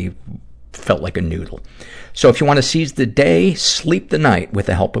 I felt like a noodle. So if you want to seize the day, sleep the night with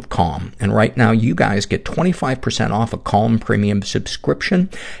the help of Calm. And right now, you guys get 25% off a Calm premium subscription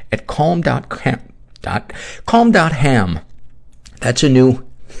at calm.ham. That's a new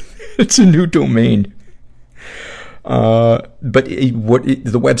domain. But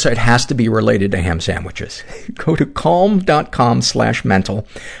the website has to be related to ham sandwiches. Go to calm.com/mental.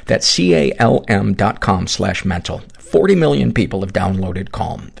 That's CALM.com/mental. 40 million people have downloaded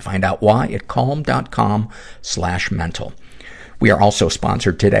Calm. To find out why at calm.com/mental. We are also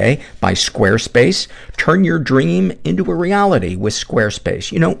sponsored today by Squarespace. Turn your dream into a reality with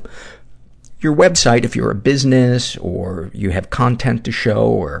Squarespace. You know, your website, if you're a business or you have content to show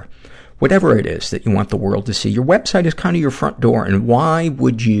or whatever it is that you want the world to see, your website is kind of your front door. And why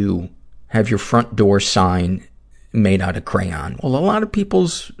would you have your front door sign made out of crayon? Well, a lot of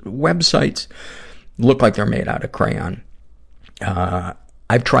people's websites look like they're made out of crayon.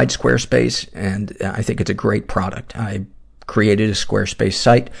 I've tried Squarespace, and I think it's a great product. I created a Squarespace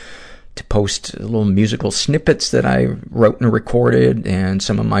site to post little musical snippets that I wrote and recorded, and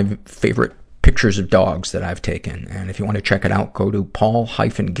some of my favorite pictures of dogs that I've taken. And if you want to check it out, go to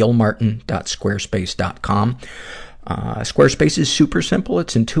paul-gilmartin.squarespace.com. Squarespace is super simple.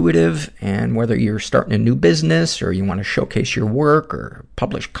 It's intuitive. And whether you're starting a new business or you want to showcase your work or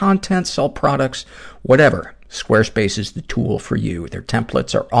publish content, sell products, whatever, Squarespace is the tool for you. Their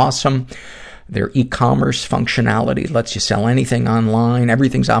templates are awesome. Their e-commerce functionality lets you sell anything online.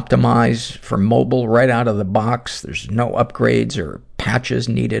 Everything's optimized for mobile right out of the box. There's no upgrades or patches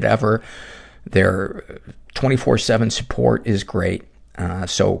needed ever. Their 24/7 support is great.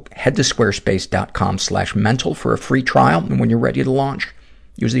 So head to squarespace.com/mental for a free trial. And when you're ready to launch,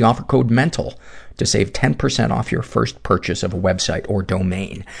 use the offer code MENTAL to save 10% off your first purchase of a website or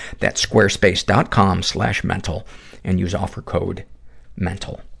domain. That's squarespace.com/mental and use offer code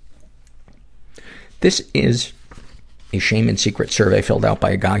MENTAL. This is a shame and secret survey filled out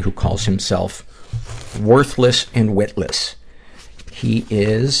by a guy who calls himself worthless and witless. He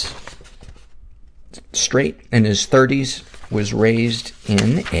is straight, in his 30s, was raised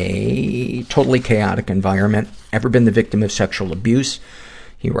in a totally chaotic environment. Ever been the victim of sexual abuse?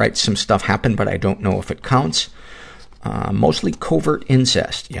 He writes, some stuff happened, but I don't know if it counts. Mostly covert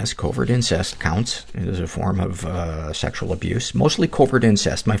incest. Yes, covert incest counts. It is a form of sexual abuse. Mostly covert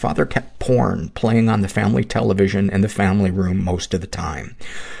incest. My father kept porn playing on the family television in the family room most of the time.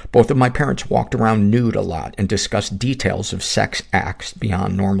 Both of my parents walked around nude a lot and discussed details of sex acts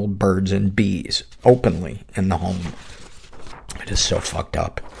beyond normal birds and bees openly in the home. It is so fucked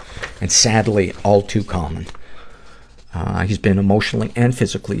up. And sadly, all too common. He's been emotionally and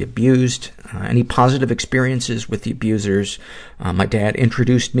physically abused. Any positive experiences with the abusers? My dad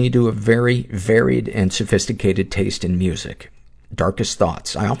introduced me to a very varied and sophisticated taste in music. Darkest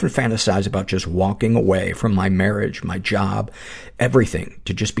thoughts. I often fantasize about just walking away from my marriage, my job, everything,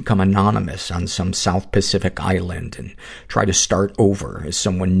 to just become anonymous on some South Pacific island and try to start over as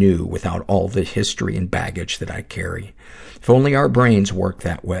someone new without all the history and baggage that I carry. If only our brains worked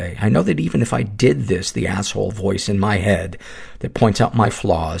that way. I know that even if I did this, the asshole voice in my head that points out my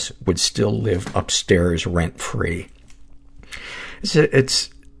flaws would still live upstairs rent-free. It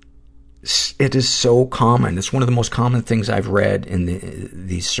is so common. It's one of the most common things I've read in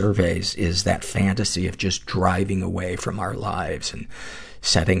these surveys is that fantasy of just driving away from our lives and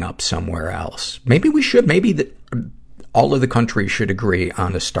setting up somewhere else. Maybe we should. Maybe all of the country should agree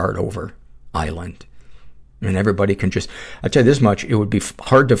on a start-over island. And everybody can just, I'll tell you this much, it would be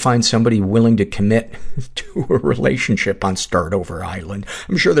hard to find somebody willing to commit to a relationship on Start-Over Island.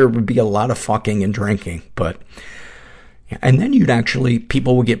 I'm sure there would be a lot of fucking and drinking, but, and then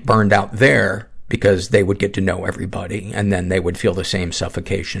people would get burned out there because they would get to know everybody and then they would feel the same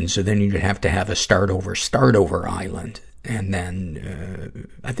suffocation. So then you'd have to have a start-over island. And then,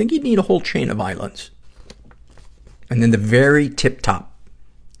 I think you'd need a whole chain of islands. And then the very tip-top,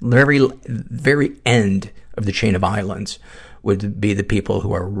 very end of the chain of islands would be the people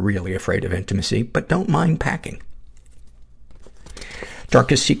who are really afraid of intimacy, but don't mind packing.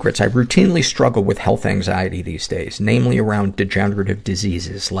 Darkest secrets. I routinely struggle with health anxiety these days, namely around degenerative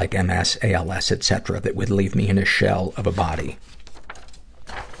diseases like MS, ALS, etc., that would leave me in a shell of a body.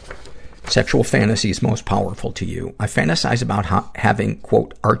 Sexual fantasies most powerful to you. I fantasize about having,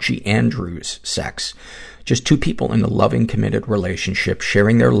 quote, Archie Andrews sex. Just two people in a loving, committed relationship,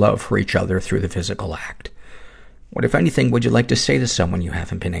 sharing their love for each other through the physical act. What, if anything, would you like to say to someone you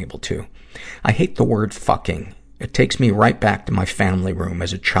haven't been able to? I hate the word fucking. It takes me right back to my family room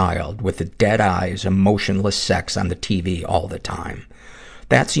as a child with the dead eyes, emotionless sex on the TV all the time.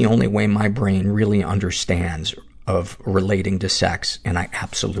 That's the only way my brain really understands of relating to sex, and I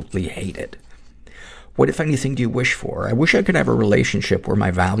absolutely hate it. What, if anything, do you wish for? I wish I could have a relationship where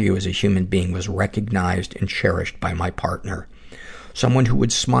my value as a human being was recognized and cherished by my partner. Someone who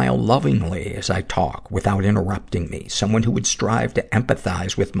would smile lovingly as I talk without interrupting me. Someone who would strive to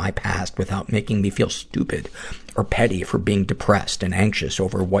empathize with my past without making me feel stupid or petty for being depressed and anxious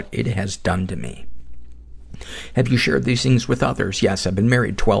over what it has done to me. Have you shared these things with others? Yes, I've been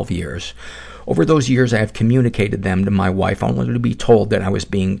married 12 years. Over those years, I have communicated them to my wife only to be told that I was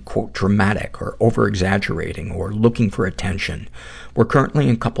being, quote, dramatic or over-exaggerating or looking for attention. We're currently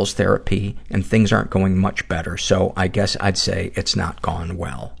in couples therapy, and things aren't going much better, so I guess I'd say it's not gone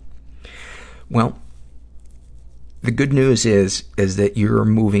well. Well, the good news is that you're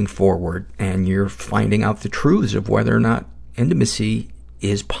moving forward and you're finding out the truths of whether or not intimacy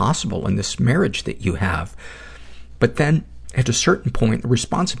is possible in this marriage that you have. But then, at a certain point, the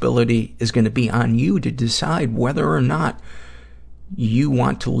responsibility is going to be on you to decide whether or not you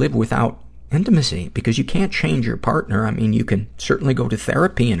want to live without intimacy, because you can't change your partner. I mean, you can certainly go to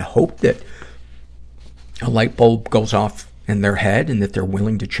therapy and hope that a light bulb goes off in their head and that they're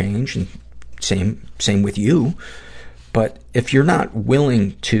willing to change, and same with you. But if you're not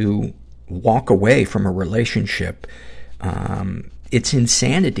willing to walk away from a relationship, it's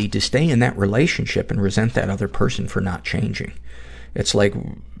insanity to stay in that relationship and resent that other person for not changing. It's like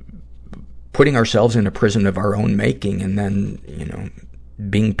putting ourselves in a prison of our own making and then,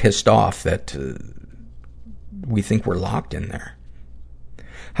 being pissed off that we think we're locked in there.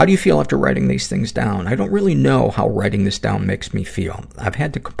 How do you feel after writing these things down? I don't really know how writing this down makes me feel. I've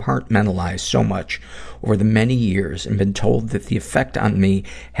had to compartmentalize so much over the many years and been told that the effect on me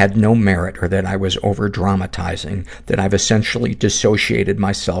had no merit or that I was over-dramatizing, that I've essentially dissociated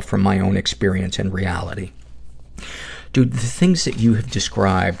myself from my own experience and reality. Dude, the things that you have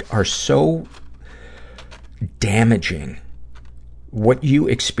described are so damaging. What you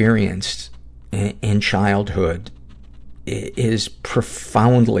experienced in childhood is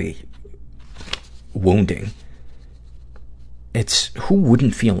profoundly wounding. Who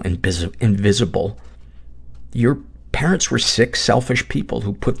wouldn't feel invisible? Your parents were sick, selfish people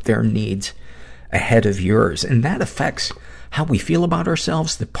who put their needs ahead of yours, and that affects how we feel about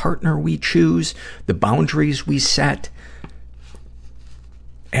ourselves, the partner we choose, the boundaries we set,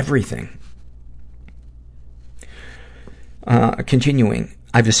 everything. Continuing,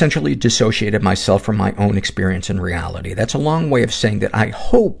 I've essentially dissociated myself from my own experience and reality. That's a long way of saying that I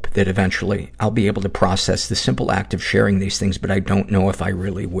hope that eventually I'll be able to process the simple act of sharing these things, but I don't know if I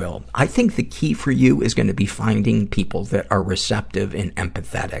really will. I think the key for you is going to be finding people that are receptive and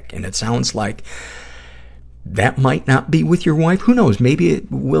empathetic. And it sounds like that might not be with your wife. Who knows? Maybe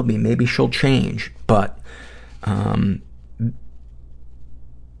it will be. Maybe she'll change. But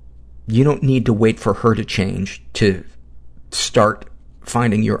you don't need to wait for her to change to start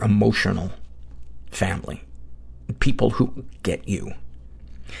finding your emotional family, people who get you.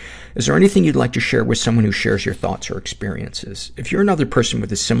 Is there anything you'd like to share with someone who shares your thoughts or experiences? If you're another person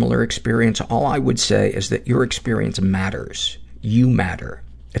with a similar experience, all I would say is that your experience matters. You matter.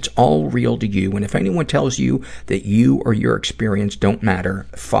 It's all real to you, and if anyone tells you that you or your experience don't matter,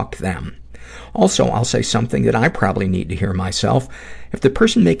 fuck them. Also, I'll say something that I probably need to hear myself. If the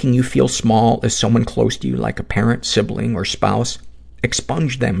person making you feel small is someone close to you, like a parent, sibling, or spouse,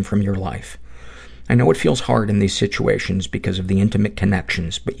 expunge them from your life. I know it feels hard in these situations because of the intimate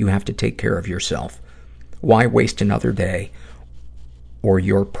connections, but you have to take care of yourself. Why waste another day or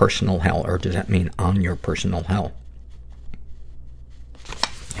your personal hell? Or does that mean on your personal hell?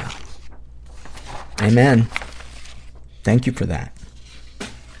 Yeah. Amen. Thank you for that.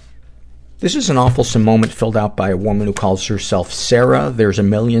 This is an awfulsome moment filled out by a woman who calls herself Sarah. There's a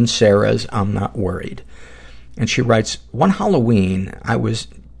million Sarahs. I'm not worried. And she writes, one Halloween, I was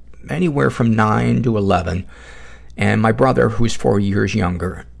anywhere from 9 to 11, and my brother, who's 4 years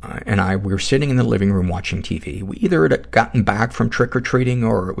younger, and we were sitting in the living room watching TV. We either had gotten back from trick-or-treating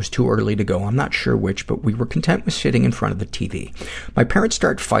or it was too early to go. I'm not sure which, but we were content with sitting in front of the TV. My parents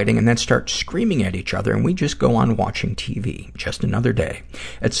start fighting and then start screaming at each other, and we just go on watching TV. Just another day.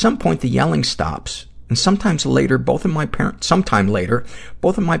 At some point, the yelling stops, and sometime later, both of my parents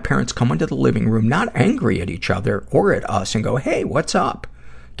come into the living room, not angry at each other or at us, and go, hey, what's up?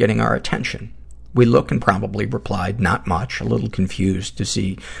 Getting our attention. We look and probably replied, not much, a little confused to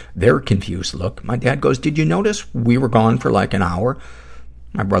see their confused look. My dad goes, did you notice we were gone for like an hour?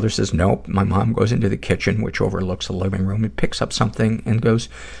 My brother says, nope. My mom goes into the kitchen, which overlooks the living room, and picks up something and goes,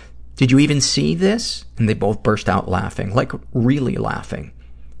 did you even see this? And they both burst out laughing, like really laughing.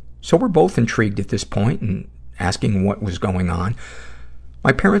 So we're both intrigued at this point and asking what was going on.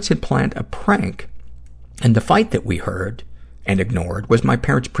 My parents had planned a prank, and the fight that we heard and ignored was my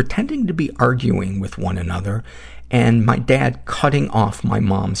parents pretending to be arguing with one another and my dad cutting off my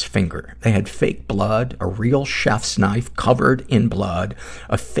mom's finger. They had fake blood, a real chef's knife covered in blood,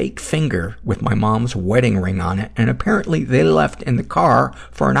 a fake finger with my mom's wedding ring on it, and apparently they left in the car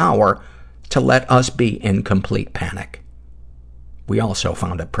for an hour to let us be in complete panic. We also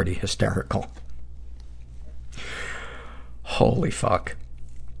found it pretty hysterical. Holy fuck.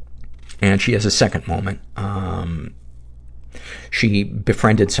 And she has a second moment. She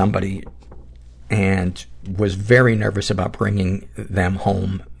befriended somebody and was very nervous about bringing them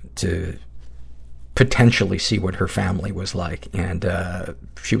home to potentially see what her family was like. And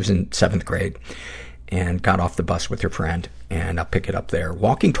she was in 7th grade and got off the bus with her friend, and I'll pick it up there.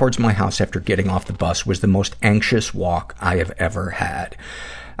 Walking towards my house after getting off the bus was the most anxious walk I have ever had.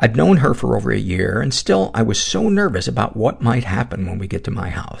 I'd known her for over a year, and still I was so nervous about what might happen when we get to my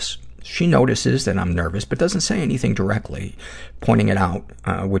house. She notices that I'm nervous, but doesn't say anything directly, pointing it out,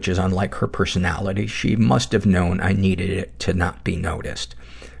 which is unlike her personality. She must have known I needed it to not be noticed.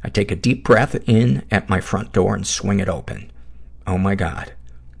 I take a deep breath in at my front door and swing it open. Oh my God.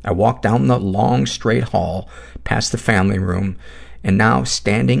 I walk down the long, straight hall, past the family room, and now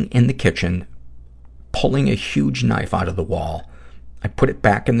standing in the kitchen, pulling a huge knife out of the wall. I put it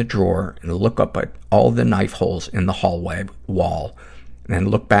back in the drawer and look up at all the knife holes in the hallway wall, and then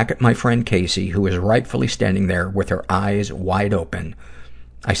look back at my friend Casey, who is rightfully standing there with her eyes wide open.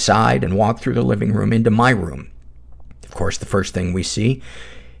 I sighed and walked through the living room into my room. Of course, the first thing we see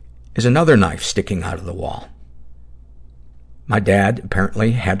is another knife sticking out of the wall. My dad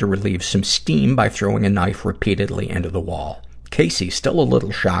apparently had to relieve some steam by throwing a knife repeatedly into the wall. Casey, still a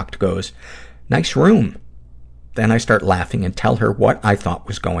little shocked, goes, "Nice room." Then I start laughing and tell her what I thought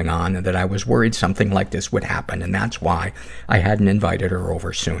was going on and that I was worried something like this would happen, and that's why I hadn't invited her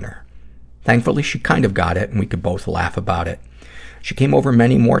over sooner. Thankfully, she kind of got it, and we could both laugh about it. She came over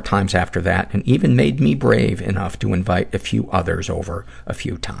many more times after that and even made me brave enough to invite a few others over a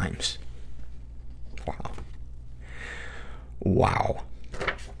few times. Wow. Wow.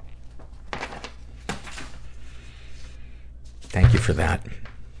 Thank you for that.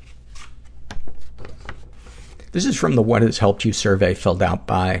 This is from the What Has Helped You survey, filled out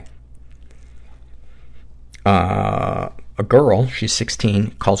by a girl. She's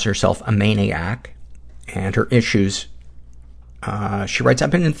 16, calls herself a maniac, and her issues, she writes,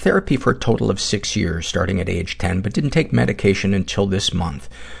 "I've been in therapy for a total of 6 years, starting at age 10, but didn't take medication until this month."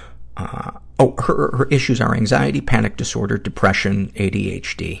 Her issues are anxiety, panic disorder, depression,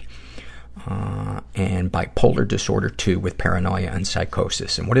 ADHD, and bipolar disorder too, with paranoia and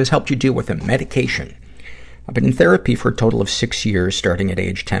psychosis. And what has helped you deal with them? Medication. I've been in therapy for a total of 6 years, starting at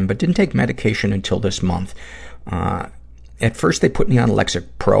age 10, but didn't take medication until this month. At first, they put me on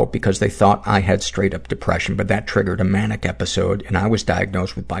Lexapro because they thought I had straight-up depression, but that triggered a manic episode, and I was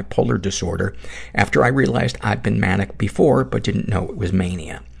diagnosed with bipolar disorder after I realized I'd been manic before, but didn't know it was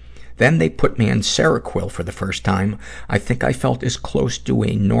mania. Then they put me on Seroquel for the first time. I think I felt as close to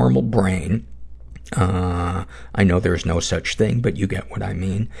a normal brain, I know there's no such thing, but you get what I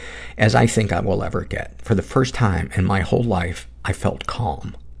mean, as I think I will ever get. For the first time in my whole life, I felt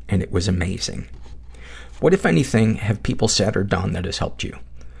calm, and it was amazing. What, if anything, have people said or done that has helped you?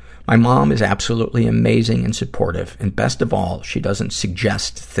 My mom is absolutely amazing and supportive, and best of all, she doesn't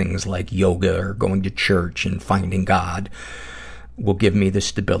suggest things like yoga or going to church and finding God will give me the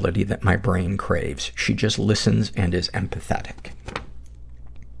stability that my brain craves. She just listens and is empathetic.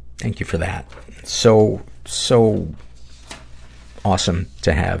 Thank you for that. So awesome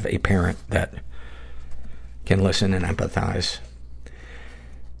to have a parent that can listen and empathize.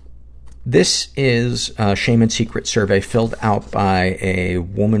 This is a Shame and Secret survey filled out by a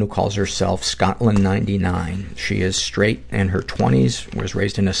woman who calls herself Scotland99. She is straight, in her 20s, was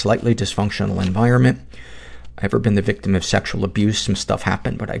raised in a slightly dysfunctional environment. Ever been the victim of sexual abuse? Some stuff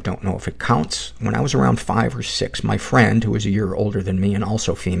happened, but I don't know if it counts. When I was around 5 or 6, my friend, who was a year older than me and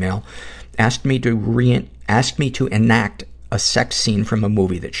also female, asked me to enact a sex scene from a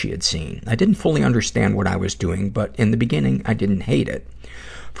movie that she had seen. I didn't fully understand what I was doing, but in the beginning, I didn't hate it.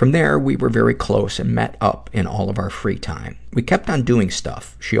 From there, we were very close and met up in all of our free time. We kept on doing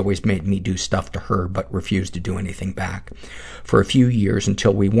stuff. She always made me do stuff to her, but refused to do anything back. For a few years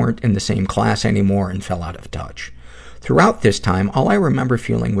until we weren't in the same class anymore and fell out of touch. Throughout this time, all I remember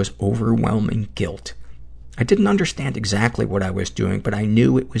feeling was overwhelming guilt. I didn't understand exactly what I was doing, but I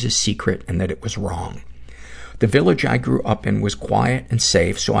knew it was a secret and that it was wrong. The village I grew up in was quiet and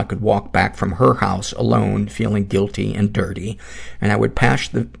safe, so I could walk back from her house alone, feeling guilty and dirty, and I would pass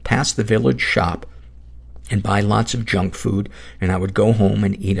the village shop and buy lots of junk food, and I would go home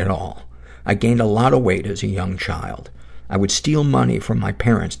and eat it all. I gained a lot of weight as a young child. I would steal money from my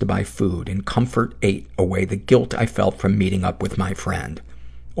parents to buy food, and comfort ate away the guilt I felt from meeting up with my friend.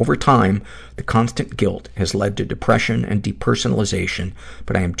 Over time, the constant guilt has led to depression and depersonalization,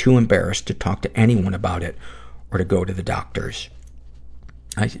 but I am too embarrassed to talk to anyone about it or to go to the doctors.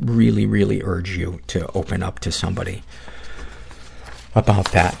 I really, really urge you to open up to somebody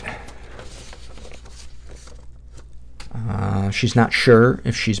about that. She's not sure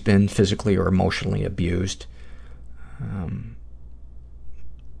if she's been physically or emotionally abused.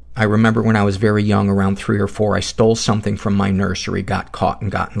 I remember when I was very young, around 3 or 4, I stole something from my nursery, got caught, and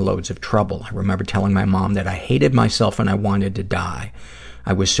got in loads of trouble. I remember telling my mom that I hated myself and I wanted to die.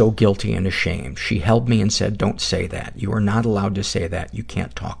 I was so guilty and ashamed. She held me and said, "Don't say that. You are not allowed to say that. You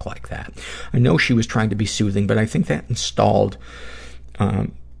can't talk like that." I know she was trying to be soothing, but I think that installed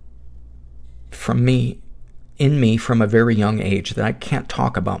in me from a very young age that I can't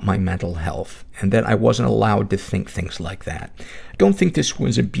talk about my mental health and that I wasn't allowed to think things like that. I don't think this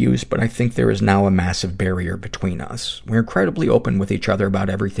was abuse, but I think there is now a massive barrier between us. We're incredibly open with each other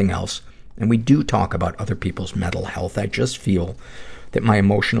about everything else, and we do talk about other people's mental health. I just feel that my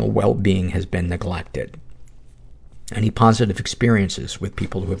emotional well-being has been neglected. Any positive experiences with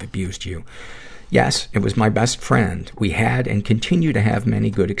people who have abused you? Yes, it was my best friend. We had and continue to have many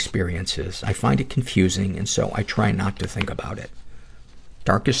good experiences. I find it confusing, and so I try not to think about it.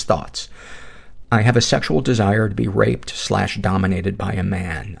 Darkest thoughts. I have a sexual desire to be raped/dominated by a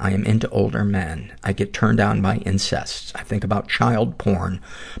man. I am into older men. I get turned on by incest. I think about child porn,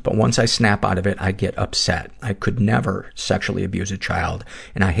 but once I snap out of it, I get upset. I could never sexually abuse a child,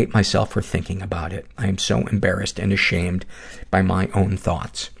 and I hate myself for thinking about it. I am so embarrassed and ashamed by my own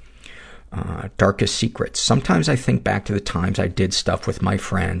thoughts. Darkest secrets. Sometimes I think back to the times I did stuff with my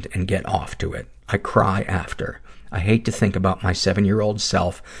friend and get off to it. I cry after. I hate to think about my 7-year-old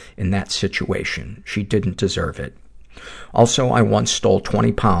self in that situation. She didn't deserve it. Also, I once stole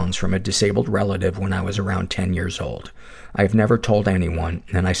 20 pounds from a disabled relative when I was around 10 years old. I have never told anyone,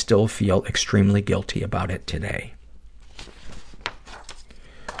 and I still feel extremely guilty about it today.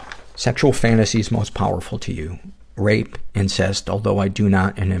 Sexual fantasies most powerful to you. Rape, incest, although I do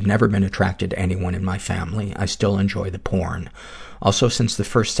not and have never been attracted to anyone in my family, I still enjoy the porn. Also, since the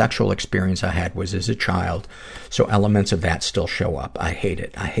first sexual experience I had was as a child, so elements of that still show up. I hate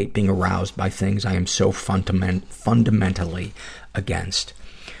it. I hate being aroused by things I am so fundamentally against.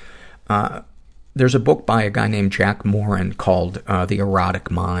 There's a book by a guy named Jack Moran called The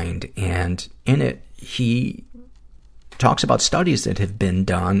Erotic Mind, and in it, he talks about studies that have been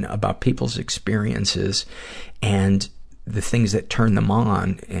done about people's experiences and the things that turn them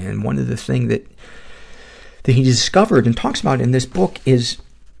on. And one of the things that he discovered and talks about in this book is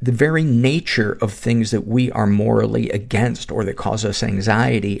the very nature of things that we are morally against or that cause us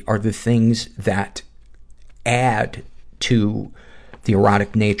anxiety are the things that add to the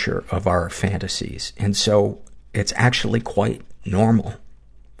erotic nature of our fantasies. And so it's actually quite normal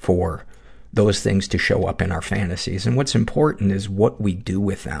for those things to show up in our fantasies. And what's important is what we do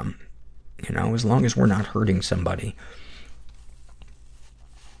with them. You know, as long as we're not hurting somebody.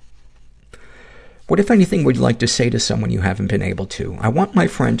 What, if anything, would you like to say to someone you haven't been able to? I want my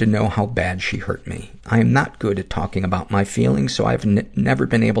friend to know how bad she hurt me. I am not good at talking about my feelings, so I've never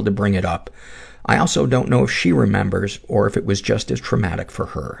been able to bring it up. I also don't know if she remembers or if it was just as traumatic for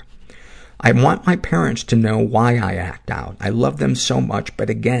her. I want my parents to know why I act out. I love them so much, but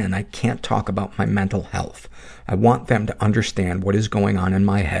again, I can't talk about my mental health. I want them to understand what is going on in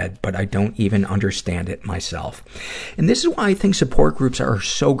my head, but I don't even understand it myself. And this is why I think support groups are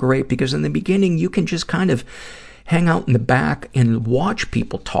so great, because in the beginning, you can just kind of hang out in the back and watch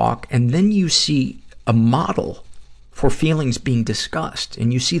people talk, and then you see a model for feelings being discussed,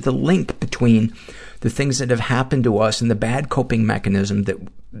 and you see the link between the things that have happened to us and the bad coping mechanism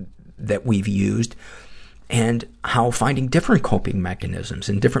that we've used, and how finding different coping mechanisms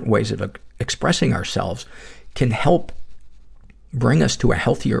and different ways of expressing ourselves can help bring us to a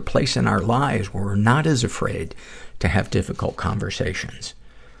healthier place in our lives where we're not as afraid to have difficult conversations.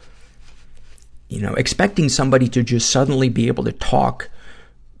 You know, expecting somebody to just suddenly be able to talk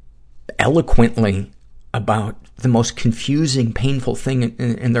eloquently about the most confusing, painful thing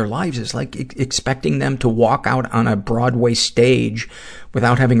in their lives is like expecting them to walk out on a Broadway stage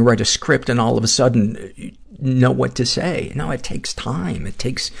without having read a script and all of a sudden know what to say. No, it takes time. It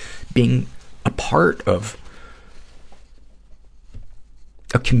takes being a part of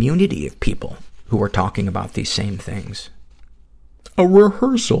a community of people who are talking about these same things. A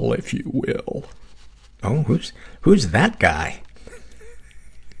rehearsal, if you will. Oh, who's that guy?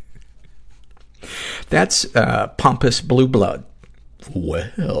 That's pompous blue blood.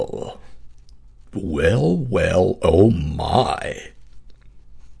 Well, oh my.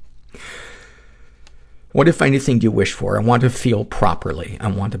 What, if anything, do you wish for? I want to feel properly. I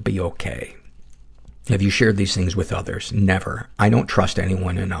want to be okay. Have you shared these things with others? Never. I don't trust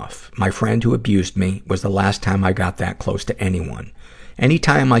anyone enough. My friend who abused me was the last time I got that close to anyone.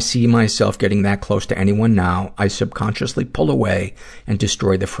 Anytime I see myself getting that close to anyone now, I subconsciously pull away and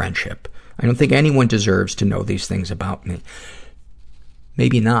destroy the friendship. I don't think anyone deserves to know these things about me.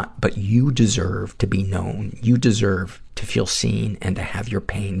 Maybe not, but you deserve to be known. You deserve to feel seen and to have your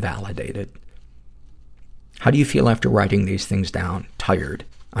pain validated. How do you feel after writing these things down? Tired.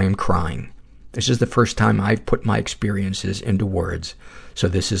 I am crying. This is the first time I've put my experiences into words, so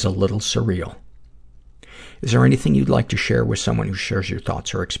this is a little surreal. Is there anything you'd like to share with someone who shares your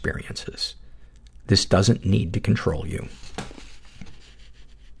thoughts or experiences? This doesn't need to control you.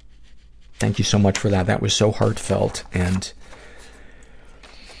 Thank you so much for that. That was so heartfelt, and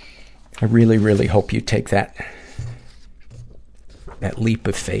I really, really hope you take that leap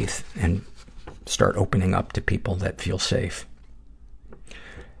of faith and start opening up to people that feel safe.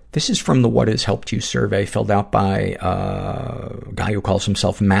 This is from the What Has Helped You survey, filled out by a guy who calls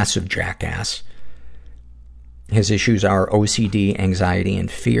himself Massive Jackass. His issues are OCD, anxiety,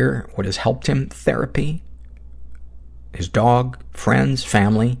 and fear. What has helped him? Therapy. His dog, friends,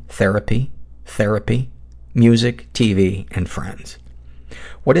 family, therapy, music, TV, and friends.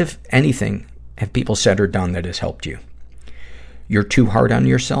 What, if anything, have people said or done that has helped you? You're too hard on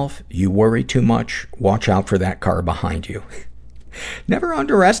yourself. You worry too much. Watch out for that car behind you. Never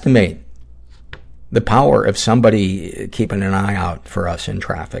underestimate the power of somebody keeping an eye out for us in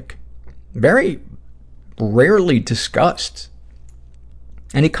traffic. Very rarely discussed.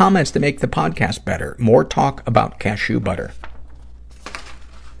 Any comments to make the podcast better? More talk about cashew butter.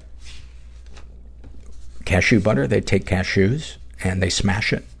 Cashew butter, they take cashews and they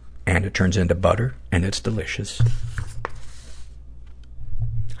smash it and it turns into butter and it's delicious.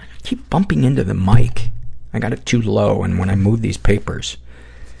 I keep bumping into the mic. I got it too low, and when I move these papers,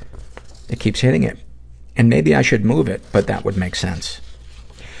 it keeps hitting it. And maybe I should move it, but that would make sense.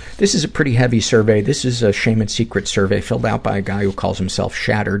 This is a pretty heavy survey. This is a Shame and Secret survey filled out by a guy who calls himself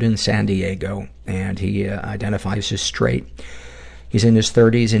Shattered in San Diego, and he identifies as straight. He's in his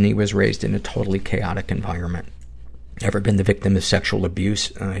 30s, and he was raised in a totally chaotic environment. Ever been the victim of sexual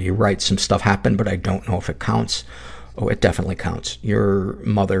abuse? He writes, some stuff happened, but I don't know if it counts. Oh, it definitely counts. Your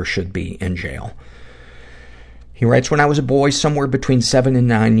mother should be in jail. He writes, when I was a boy, somewhere between 7 and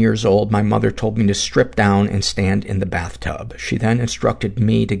 9 years old, my mother told me to strip down and stand in the bathtub. She then instructed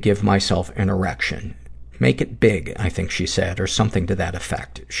me to give myself an erection. Make it big, I think she said, or something to that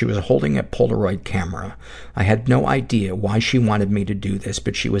effect. She was holding a Polaroid camera. I had no idea why she wanted me to do this,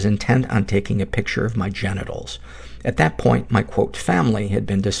 but she was intent on taking a picture of my genitals. At that point, my, quote, family had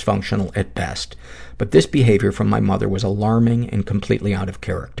been dysfunctional at best, but this behavior from my mother was alarming and completely out of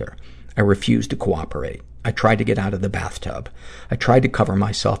character. I refused to cooperate. I tried to get out of the bathtub. I tried to cover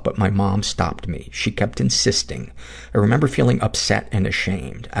myself, but my mom stopped me. She kept insisting. I remember feeling upset and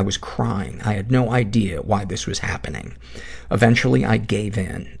ashamed. I was crying. I had no idea why this was happening. Eventually, I gave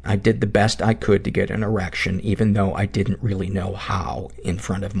in. I did the best I could to get an erection, even though I didn't really know how, in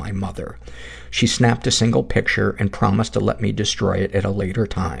front of my mother. She snapped a single picture and promised to let me destroy it at a later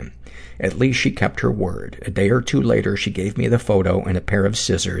time. At least she kept her word. A day or two later, she gave me the photo and a pair of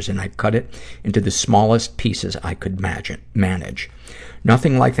scissors, and I cut it into the smallest pieces I could manage.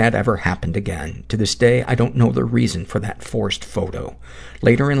 Nothing like that ever happened again. To this day, I don't know the reason for that forced photo.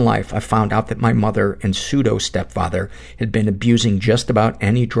 Later in life, I found out that my mother and pseudo-stepfather had been abusing just about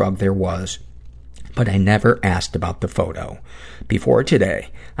any drug there was, but I never asked about the photo. Before today,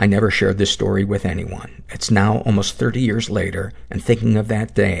 I never shared this story with anyone. It's now almost 30 years later, and thinking of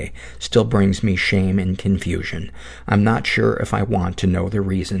that day still brings me shame and confusion. I'm not sure if I want to know the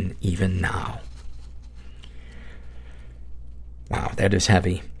reason even now. Wow, that is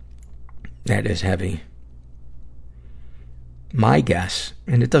heavy. That is heavy. My guess,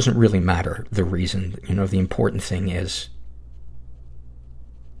 and it doesn't really matter the reason, the important thing is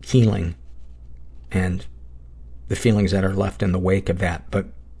healing and the feelings that are left in the wake of that. But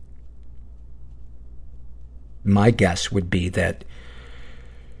my guess would be that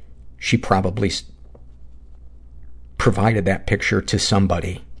she probably provided that picture to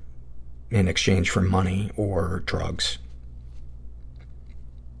somebody in exchange for money or drugs.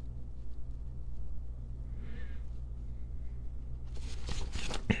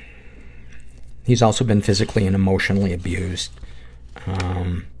 He's also been physically and emotionally abused.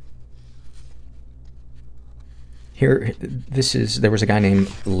 There was a guy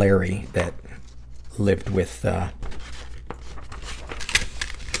named Larry that lived with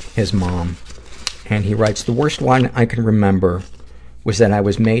his mom, and he writes, the worst one I can remember was that I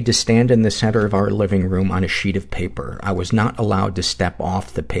was made to stand in the center of our living room on a sheet of paper. I was not allowed to step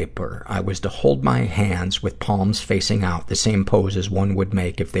off the paper. I was to hold my hands with palms facing out, the same pose as one would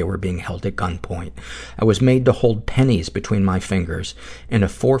make if they were being held at gunpoint. I was made to hold pennies between my fingers, and a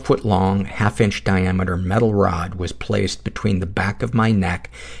 4-foot-long, half-inch diameter metal rod was placed between the back of my neck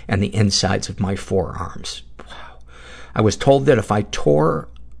and the insides of my forearms. Wow. I was told that if I tore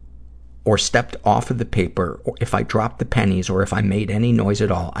or stepped off of the paper, or if I dropped the pennies, or if I made any noise at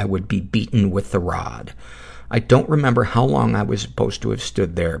all, I would be beaten with the rod. I don't remember how long I was supposed to have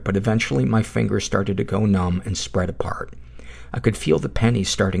stood there, but eventually my fingers started to go numb and spread apart. I could feel the pennies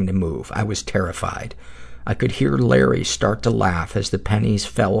starting to move. I was terrified. I could hear Larry start to laugh as the pennies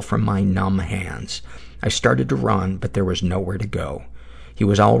fell from my numb hands. I started to run, but there was nowhere to go. He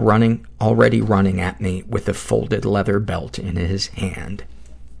was already running at me with a folded leather belt in his hand.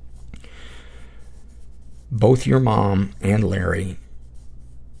 Both your mom and Larry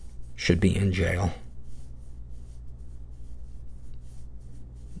should be in jail.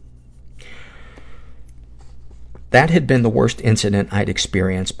 That had been the worst incident I'd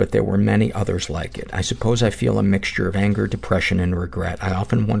experienced, but there were many others like it. I suppose I feel a mixture of anger, depression, and regret. I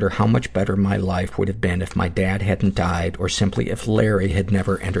often wonder how much better my life would have been if my dad hadn't died, or simply if Larry had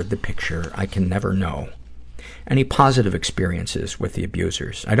never entered the picture. I can never know. Any positive experiences with the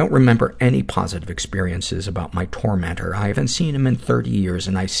abusers? I don't remember any positive experiences about my tormentor. I haven't seen him in 30 years,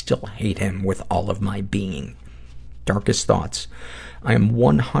 and I still hate him with all of my being. Darkest thoughts. I am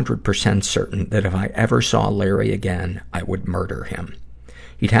 100% certain that if I ever saw Larry again, I would murder him.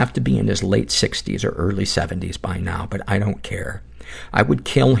 He'd have to be in his late 60s or early 70s by now, but I don't care. I would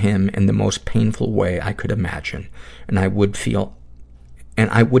kill him in the most painful way I could imagine, and I wouldn't feel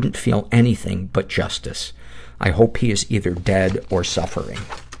anything but justice. I hope he is either dead or suffering.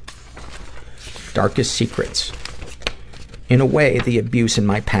 Darkest secrets. In a way, the abuse in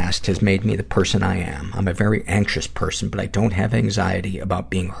my past has made me the person I am. I'm a very anxious person, but I don't have anxiety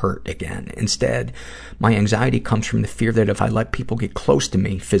about being hurt again. Instead, my anxiety comes from the fear that if I let people get close to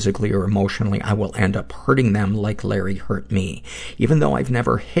me, physically or emotionally, I will end up hurting them like Larry hurt me. Even though I've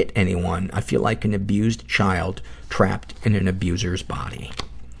never hit anyone, I feel like an abused child trapped in an abuser's body.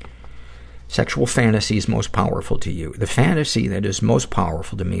 Sexual fantasies most powerful to you. The fantasy that is most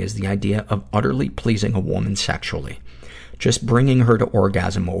powerful to me is the idea of utterly pleasing a woman sexually. Just bringing her to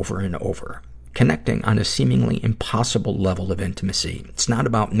orgasm over and over. Connecting on a seemingly impossible level of intimacy. It's not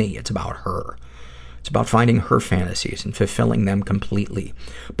about me, it's about her. It's about finding her fantasies and fulfilling them completely.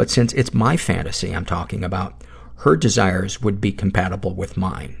 But since it's my fantasy I'm talking about, her desires would be compatible with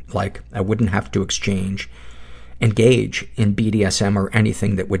mine. Like, I wouldn't have to engage in BDSM or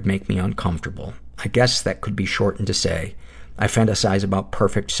anything that would make me uncomfortable. I guess that could be shortened to say, I fantasize about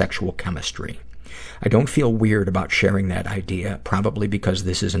perfect sexual chemistry. I don't feel weird about sharing that idea, probably because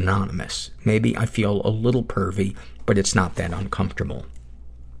this is anonymous. Maybe I feel a little pervy, but it's not that uncomfortable.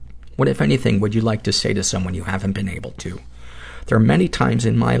 What, if anything, would you like to say to someone you haven't been able to? There are many times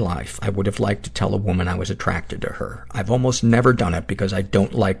in my life I would have liked to tell a woman I was attracted to her. I've almost never done it because I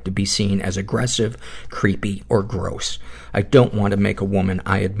don't like to be seen as aggressive, creepy, or gross. I don't want to make a woman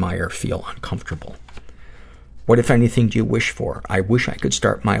I admire feel uncomfortable. What, if anything, do you wish for? I wish I could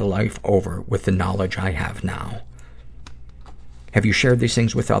start my life over with the knowledge I have now. Have you shared these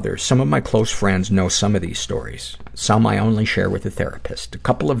things with others? Some of my close friends know some of these stories. Some I only share with a therapist. A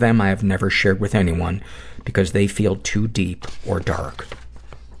couple of them I have never shared with anyone because they feel too deep or dark.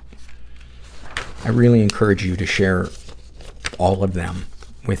 I really encourage you to share all of them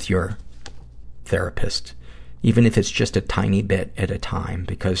with your therapist, even if it's just a tiny bit at a time,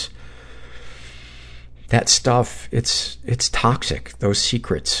 because that stuff, it's toxic. Those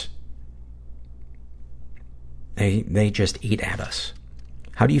secrets, they just eat at us.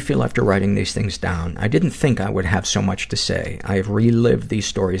 How do you feel after writing these things down? I didn't think I would have so much to say. I have relived these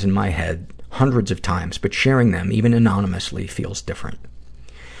stories in my head hundreds of times, but sharing them, even anonymously, feels different.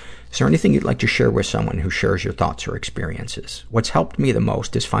 Is there anything you'd like to share with someone who shares your thoughts or experiences? What's helped me the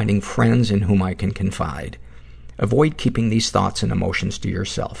most is finding friends in whom I can confide. Avoid keeping these thoughts and emotions to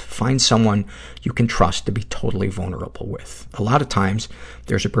yourself. Find someone you can trust to be totally vulnerable with. A lot of times,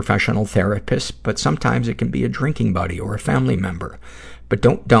 there's a professional therapist, but sometimes it can be a drinking buddy or a family member. But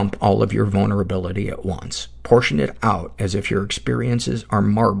don't dump all of your vulnerability at once. Portion it out as if your experiences are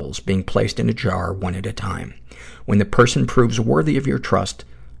marbles being placed in a jar one at a time. When the person proves worthy of your trust,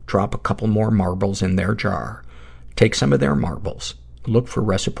 drop a couple more marbles in their jar. Take some of their marbles. Look for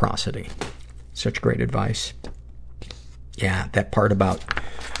reciprocity. Such great advice. Yeah, that part about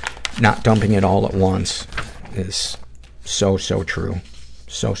not dumping it all at once is so true.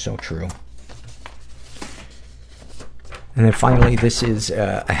 So true. And then finally, this is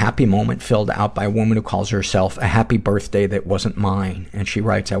a happy moment filled out by a woman who calls herself a happy birthday that wasn't mine. And she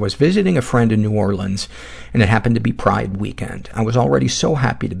writes, I was visiting a friend in New Orleans, and it happened to be Pride weekend. I was already so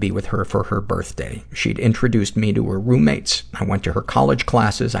happy to be with her for her birthday. She'd introduced me to her roommates. I went to her college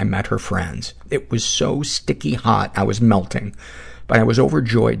classes. I met her friends. It was so sticky hot, I was melting. But I was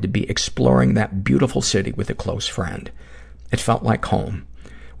overjoyed to be exploring that beautiful city with a close friend. It felt like home.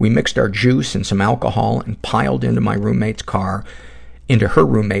 We mixed our juice and some alcohol and piled into her roommate's car,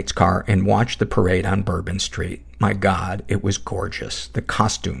 and watched the parade on Bourbon Street. My God, it was gorgeous. The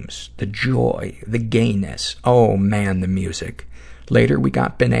costumes, the joy, the gayness. Oh man, the music. Later we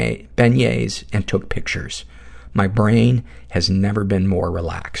got beignets and took pictures. My brain has never been more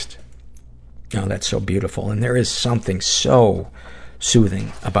relaxed. Oh, that's so beautiful. And there is something so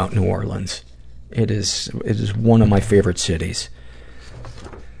soothing about New Orleans. It is one of my favorite cities.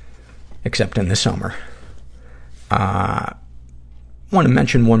 Except in the summer. I want to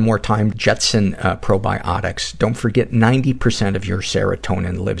mention one more time, Jetson probiotics. Don't forget 90% of your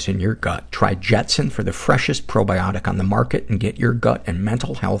serotonin lives in your gut. Try Jetson for the freshest probiotic on the market and get your gut and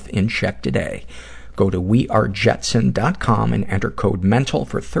mental health in check today. Go to wearejetson.com and enter code MENTAL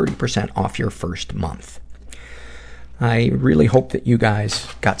for 30% off your first month. I really hope that you guys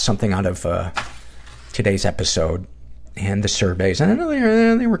got something out of today's episode and the surveys. And I know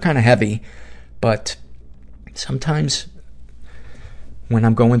they were kind of heavy, but sometimes when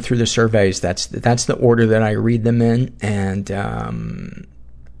I'm going through the surveys, that's the order that I read them in, and I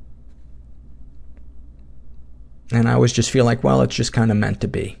always just feel like, well, it's just kind of meant to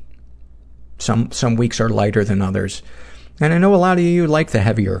be. Some weeks are lighter than others, and I know a lot of you like the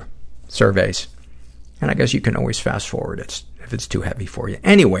heavier surveys, and I guess you can always fast forward if it's too heavy for you.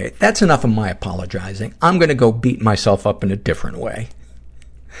 Anyway, that's enough of my apologizing. I'm going to go beat myself up in a different way.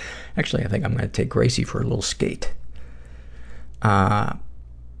 Actually, I think I'm going to take Gracie for a little skate.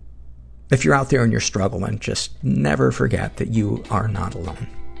 If you're out there and you're struggling, just never forget that you are not alone.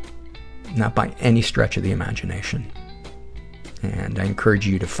 Not by any stretch of the imagination. And I encourage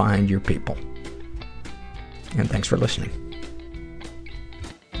you to find your people. And thanks for listening.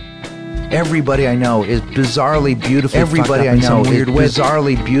 Everybody I know is bizarrely beautifully Everybody fucked up I know in some weird is way.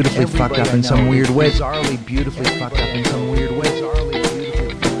 bizarrely beautifully fucked up in some weird way. Bizarrely beautifully fucked up in some weird way.